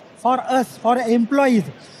services for us, for employees.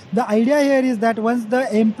 The idea here is that once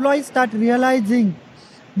the employees start realizing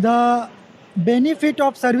the benefit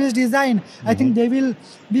of service design, I think they will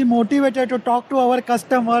be motivated to talk to our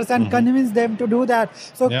customers and convince them to do that.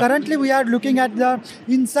 So currently we are looking at the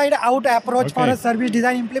inside out approach for a service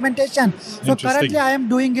design implementation. So currently I am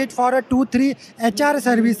doing it for a 2-3 HR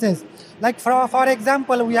services. Like for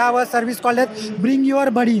example, we have a service called as Bring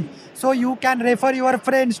Your Buddy. So you can refer your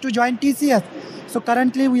friends to join TCS. So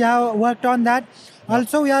currently we have worked on that.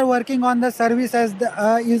 Also we are working on the service as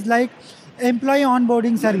is like employee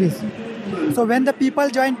onboarding service. So when the people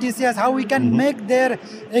join TCS, how we can make their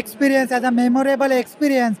experience as a memorable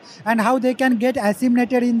experience and how they can get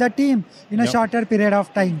assimilated in the team in a shorter period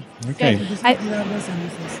of time. Okay.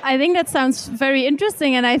 I think that sounds very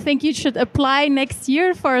interesting, and I think you should apply next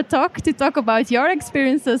year for a talk to talk about your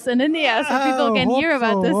experiences in India so people can hear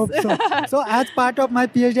about this. So as part of my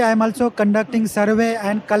PhD, I am also conducting survey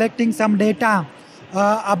and collecting some data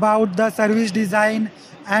about the service design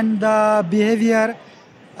and the behavior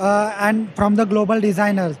and from the global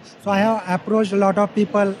designers. So I have approached a lot of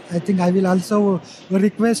people. I think I will also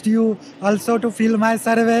request you also to fill my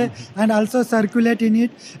survey and also circulate in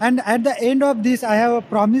it. And at the end of this, I have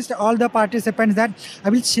promised all the participants that I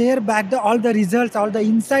will share back all the results, all the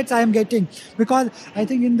insights I am getting. Because I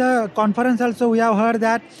think in the conference also we have heard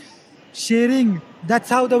that sharing that's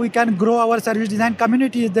how we can grow our service design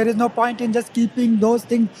community. There is no point in just keeping those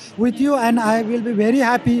things with you, and I will be very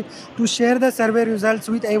happy to share the survey results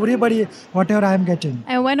with everybody, whatever I am getting.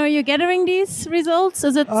 And when are you gathering these results?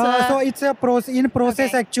 Is it? So it's a process.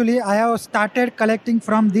 Okay. Actually, I have started collecting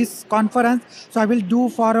from this conference. So I will do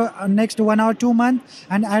for next 1 or 2 months,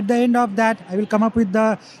 and at the end of that, I will come up with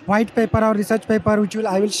the white paper or research paper, which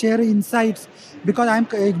I will share insights, because I'm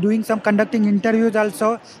doing some conducting interviews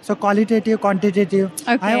also. So qualitative, quantitative.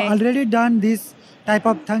 Okay. I have already done this type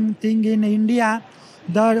of thing in India.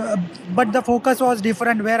 But the focus was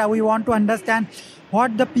different, where we want to understand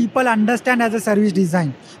what the people understand as a service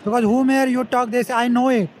design. Because whomever you talk, they say, I know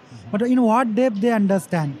it. But in what depth they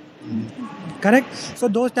understand. Correct? So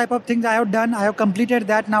those type of things I have done. I have completed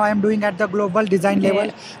that. Now I am doing at the global design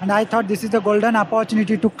level. And I thought this is the golden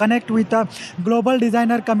opportunity to connect with a global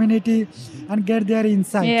designer community and get their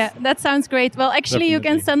insights. Yeah, that sounds great. Well, actually, you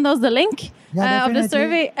can send us the link of the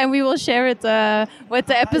survey, and we will share it with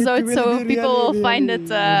the episode, so people will find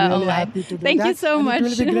it online. Thank you so much.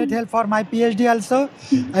 It will be great help for my PhD also.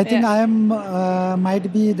 I think I am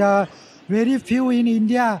might be the very few in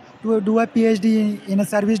India to do a PhD in a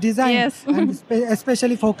service design, yes. And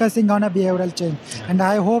especially focusing on a behavioral change. And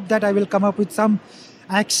I hope that I will come up with some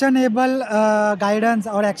actionable guidance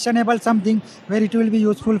or actionable something where it will be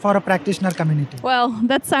useful for a practitioner community. Well,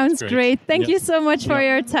 that sounds great. Thank you so much for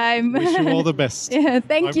your time. Wish you all the best.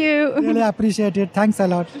 Thank you. Really appreciate it. Thanks a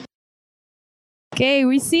lot. Okay,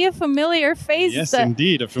 we see a familiar face. Yes,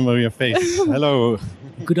 indeed, a familiar face. Hello.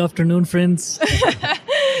 Good afternoon, friends.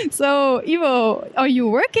 So, Ivo, are you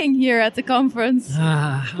working here at the conference?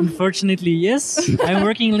 Unfortunately, yes. I'm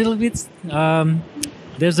working a little bit.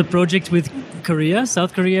 There's a project with Korea,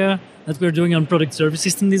 South Korea, that we're doing on product service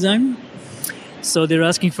system design. So they're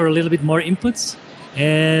asking for a little bit more inputs.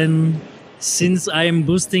 And since I am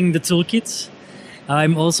boosting the toolkit,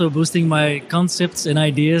 I'm also boosting my concepts and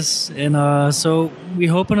ideas. And so we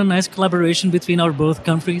hope on a nice collaboration between our both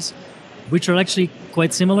countries, which are actually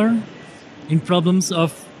quite similar in problems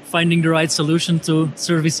of finding the right solution to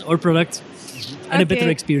service or product. And a better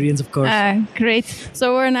experience, of course. Great.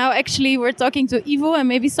 So we're talking to Ivo, and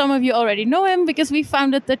maybe some of you already know him because we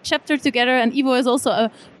founded the chapter together, and Ivo is also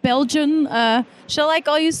a Belgian. Shall I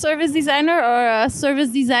call you service designer or a service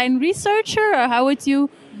design researcher, or how would you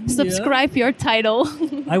subscribe your title?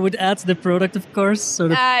 I would add the product, of course, so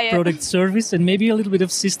the product service, and maybe a little bit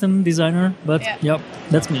of system designer, but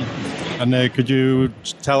that's me. And could you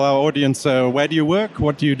tell our audience where do you work?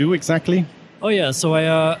 What do you do exactly? Oh yeah, so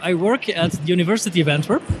I work at the University of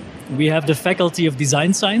Antwerp. We have the Faculty of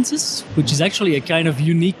Design Sciences, which is actually a kind of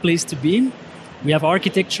unique place to be. We have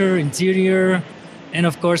architecture, interior, and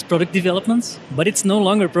of course product development. But it's no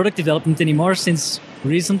longer product development anymore since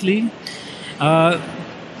recently.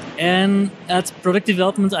 And at product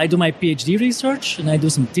development, I do my PhD research, and I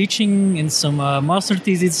do some teaching and some master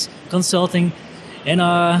thesis consulting. And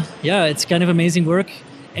it's kind of amazing work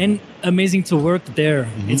and amazing to work there.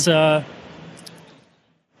 Mm-hmm. It's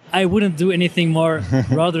I wouldn't do anything more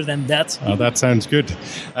rather than that. Oh, that sounds good.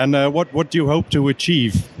 And what do you hope to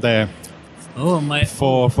achieve there?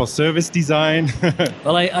 For service design?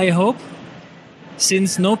 Well, I hope,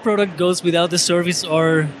 since no product goes without the service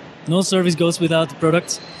or no service goes without the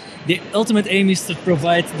product, the ultimate aim is to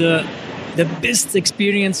provide the best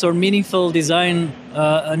experience or meaningful design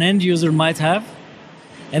an end user might have.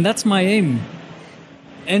 And that's my aim.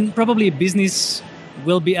 And probably business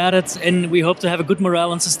will be added, and we hope to have a good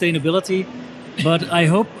morale and sustainability. But I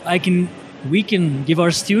hope we can give our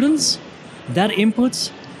students that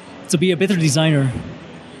input to be a better designer.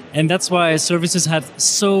 And that's why services had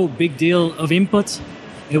so big deal of input.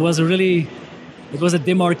 It was a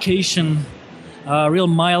demarcation, a real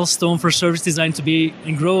milestone for service design to be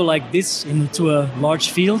and grow like this into a large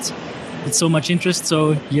field. With so much interest,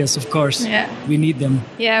 so yes, of course, we need them.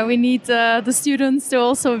 Yeah, we need the students to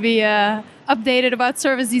also be updated about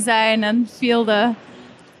service design and feel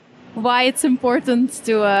why it's important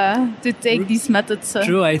to take these methods.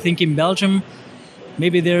 True, I think in Belgium,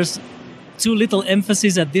 maybe there's too little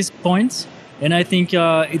emphasis at this point, and I think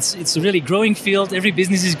it's a really growing field. Every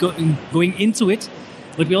business is going into it,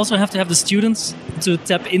 but we also have to have the students to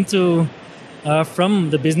tap into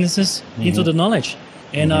from the businesses into the knowledge.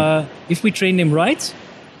 And if we train them right,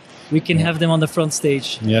 we can have them on the front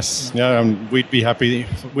stage. Yes, we'd be happy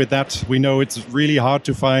with that. We know it's really hard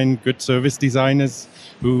to find good service designers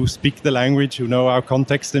who speak the language, who know our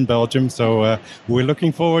context in Belgium. So we're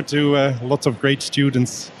looking forward to lots of great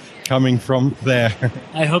students coming from there.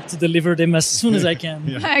 I hope to deliver them as soon as I can.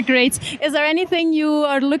 Great. Is there anything you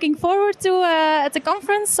are looking forward to at the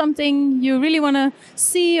conference? Something you really want to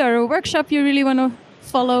see, or a workshop you really want to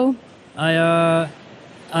follow? I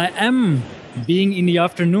am being in the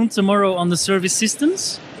afternoon tomorrow on the service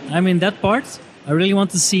systems. I'm in that part. I really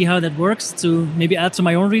want to see how that works to maybe add to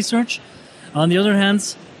my own research. On the other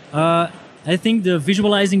hand, I think the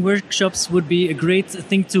visualizing workshops would be a great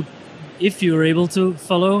thing to, if you're able to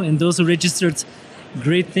follow, and those who registered,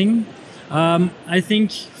 great thing. I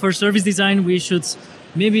think for service design, we should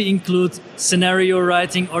maybe include scenario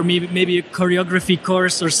writing or maybe a choreography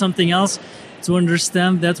course or something else to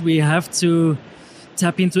understand that we have to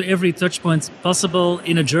tap into every touch point possible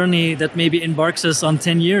in a journey that maybe embarks us on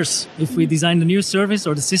 10 years. If we design the new service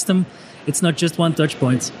or the system, it's not just one touch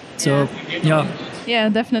point. So, yeah. Yeah,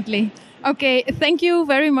 definitely. Okay, thank you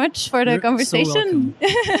very much for the conversation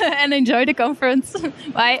and enjoy the conference.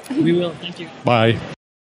 Bye. We will, thank you. Bye.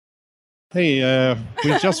 Hey,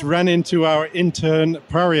 we just ran into our intern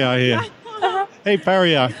Paria here. Hey,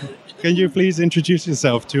 Paria, can you please introduce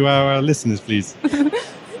yourself to our listeners, please?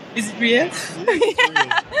 Is it real?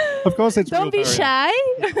 Of course it's real. Don't be shy.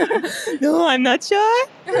 No, I'm not shy.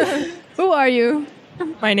 Who are you?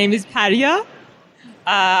 My name is Paria.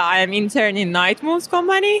 I am intern in Night Moves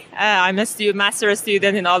company. I'm a master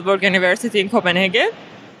student in Aalborg University in Copenhagen.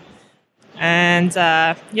 And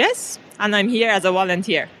yes, and I'm here as a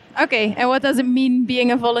volunteer. Okay, and what does it mean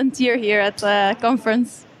being a volunteer here at the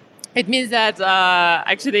conference? It means that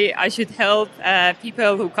actually I should help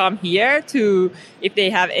people who come here to, if they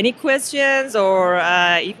have any questions or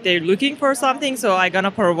if they're looking for something, so I'm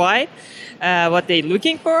gonna provide what they're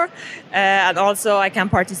looking for. And also I can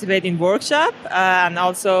participate in workshop and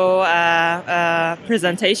also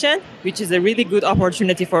presentation, which is a really good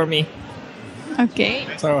opportunity for me. Okay.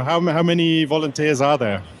 So how many volunteers are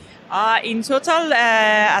there? In total,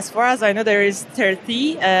 as far as I know, there is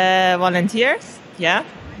 30 volunteers. Yeah.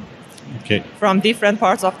 Okay. From different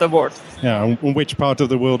parts of the world. Yeah, and which part of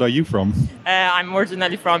the world are you from? I'm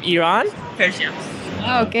originally from Iran, Persia.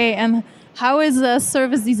 Okay, and how is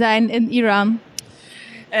service design in Iran?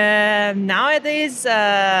 Nowadays,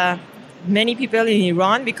 many people in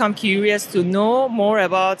Iran become curious to know more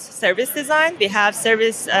about service design. We have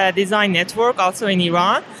service design network also in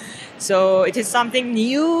Iran. So it is something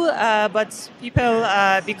new, but people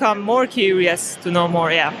become more curious to know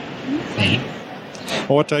more, yeah.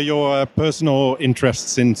 What are your personal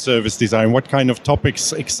interests in service design? What kind of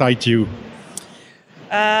topics excite you?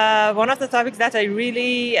 One of the topics that I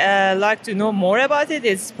really like to know more about it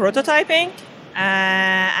is prototyping.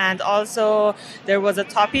 And also there was a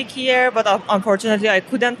topic here, but unfortunately I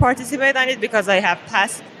couldn't participate on it because I have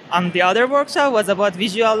passed on the other workshop, was about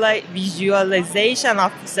visualization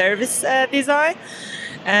of service design.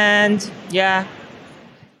 And yeah.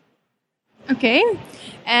 Okay.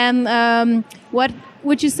 And what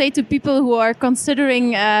would you say to people who are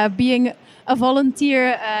considering being a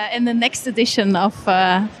volunteer in the next edition of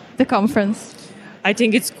the conference? I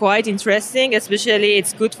think it's quite interesting, especially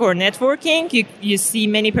it's good for networking. You see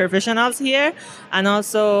many professionals here and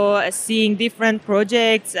also seeing different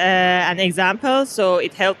projects and examples. So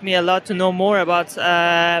it helped me a lot to know more about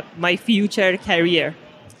my future career.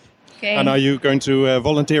 Okay. And are you going to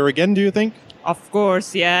volunteer again, do you think? Of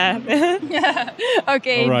course, yeah.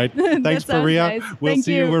 Okay. All right. Thanks, Paria. Nice. We'll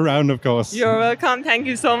see you around, of course. You're welcome. Thank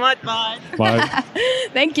you so much. Bye. Bye.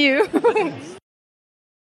 Thank you.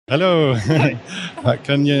 Hello.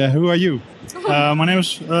 Who are you? My name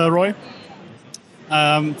is Roy.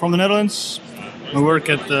 From the Netherlands. I work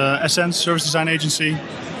at the Essence Service Design Agency.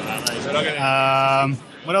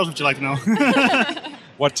 What else would you like to know?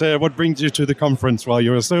 What brings you to the conference while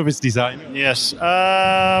you're a service designer? Yes.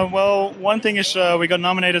 Well, one thing is we got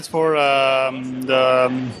nominated for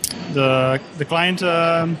the client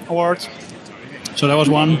award. So that was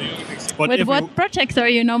one. But With what project are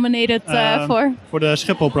you nominated for? For the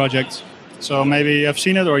Schiphol project. So maybe you have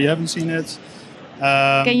seen it or you haven't seen it.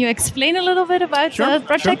 Can you explain a little bit about the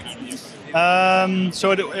project?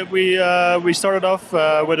 Sure. We started off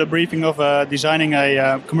with a briefing of designing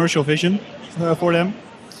a commercial vision for them.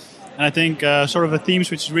 And I think sort of the themes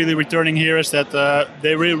which is really returning here is that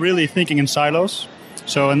they're really thinking in silos.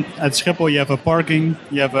 So at Schiphol you have a parking,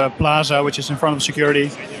 you have a plaza which is in front of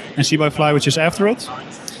security, and See-by-Fly which is after it.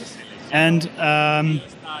 And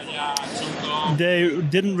they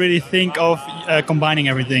didn't really think of combining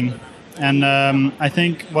everything. And I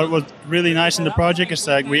think what was really nice in the project is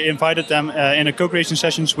that we invited them in a co-creation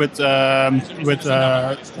sessions with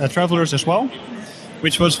travelers as well.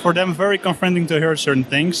 which was for them very confronting to hear certain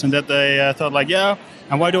things, and that they thought like, yeah,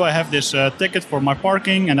 and why do I have this ticket for my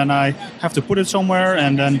parking, and then I have to put it somewhere,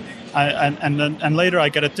 and then and later I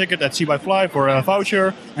get a ticket at See by Fly for a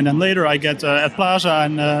voucher, and then later I get at Plaza,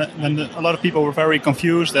 and then a lot of people were very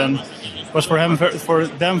confused, and it was for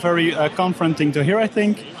them very confronting to hear, I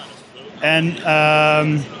think. And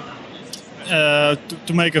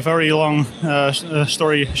to make a very long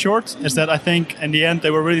story short, is that I think in the end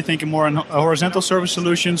they were really thinking more on horizontal service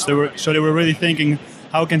solutions. They were really thinking,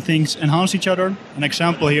 how can things enhance each other? An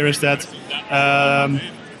example here is that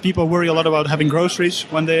people worry a lot about having groceries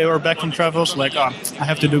when they are back from travels, like, I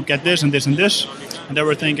have to get this and this and this. And they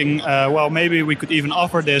were thinking, well, maybe we could even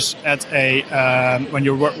offer this at when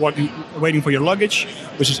you're waiting for your luggage,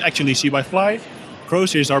 which is actually See by Fly.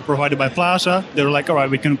 Groceries are provided by Plaza. They were like, all right,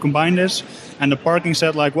 we can combine this. And the parking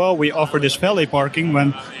said like, well, we offer this valet parking,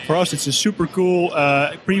 when for us it's a super cool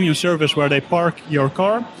premium service where they park your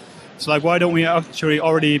car. It's like, why don't we actually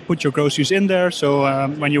already put your groceries in there? So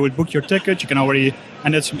when you would book your ticket, you can already,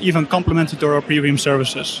 and it's even complemented to our premium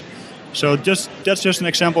services. So that's just an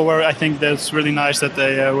example where I think that's really nice that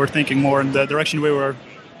they were thinking more in the direction we were.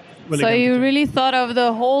 So you really thought of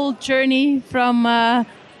the whole journey from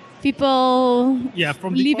people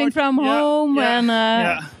leaving from home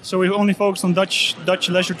and so we only focused on Dutch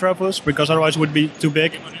leisure travelers, because otherwise it would be too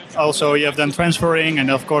big. Also you have then transferring,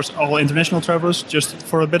 and of course all international travelers. Just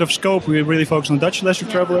for a bit of scope, we really focus on Dutch leisure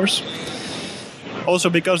travelers.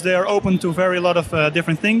 Also because they are open to very lot of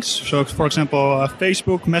different things. So for example,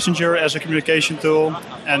 Facebook Messenger as a communication tool.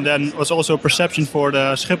 And then was also a perception for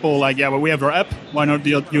the Schiphol, like, yeah, well, we have our app. Why not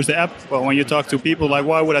use the app? Well, when you talk to people, like,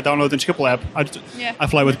 why would I download the Schiphol app? I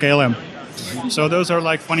fly with KLM. So those are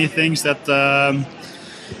like funny things that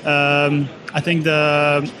I think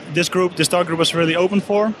this start group was really open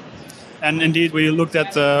for. And indeed, we looked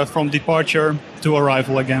at from departure to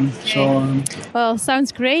arrival again. So, well,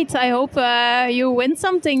 sounds great. I hope you win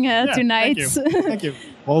something tonight. Thank you.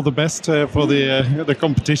 All the best for the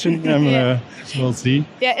competition. We'll see.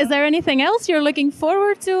 Yeah. Is there anything else you're looking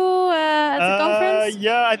forward to at the conference?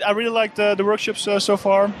 Yeah, I really liked the workshops so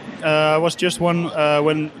far. Was just one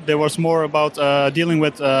when there was more about dealing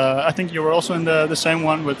with. I think you were also in the same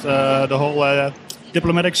one with the whole.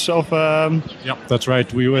 Diplomatics of yeah, that's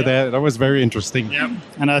right, we were there. That was very interesting. Yeah,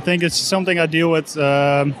 and I think it's something I deal with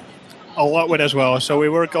a lot with as well. So we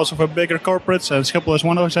work also for bigger corporates, and Schiphol is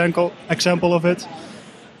one example of it.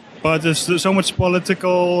 But there's so much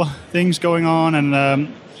political things going on, and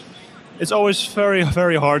it's always very,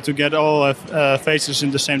 very hard to get all faces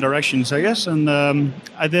in the same directions, I guess. And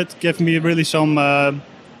I did give me really some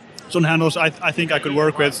handles I think I could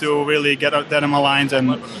work with to really get them aligned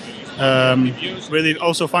and really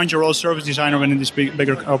also find your role as service designer when in these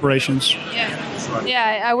bigger operations.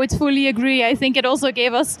 Yeah, I would fully agree. I think it also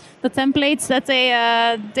gave us the templates that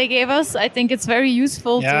they gave us. I think it's very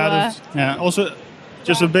useful. Also,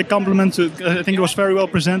 just a big compliment to. I think it was very well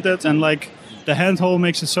presented, and like the handhold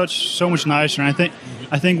makes it so much nicer. And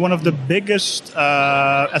I think one of the biggest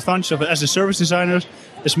advantages of it as a service designer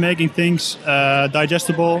is making things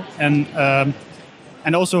digestible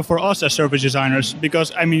and also for us as service designers,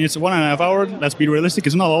 because I mean it's 1.5 hours. Let's be realistic;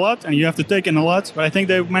 it's not a lot, and you have to take in a lot. But I think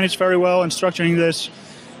they managed very well in structuring this,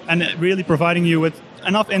 and really providing you with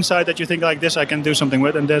enough insight that you think like this I can do something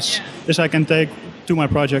with, and this I can take to my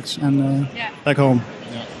projects and back home.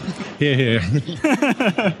 Here.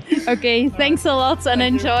 Okay, thanks a lot, and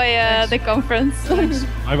enjoy the conference.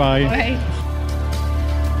 Bye-bye. Bye.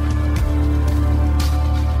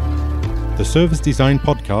 The Service Design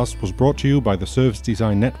Podcast was brought to you by the Service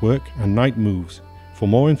Design Network and Night Moves. For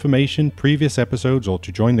more information, previous episodes, or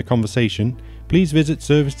to join the conversation, please visit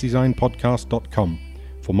servicedesignpodcast.com.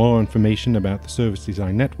 For more information about the Service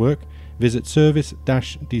Design Network, visit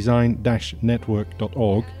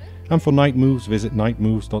service-design-network.org, and for Night Moves, visit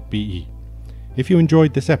nightmoves.be. If you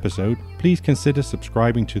enjoyed this episode, please consider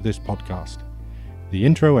subscribing to this podcast. The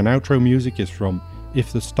intro and outro music is from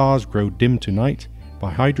If the Stars Grow Dim Tonight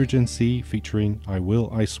by Hydrogen Sea featuring I Will,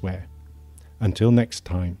 I Swear. Until next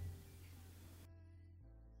time.